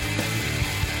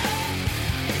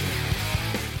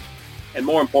 And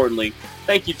more importantly,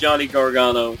 thank you, Johnny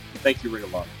Gargano. Thank you, Ring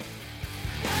of Honor.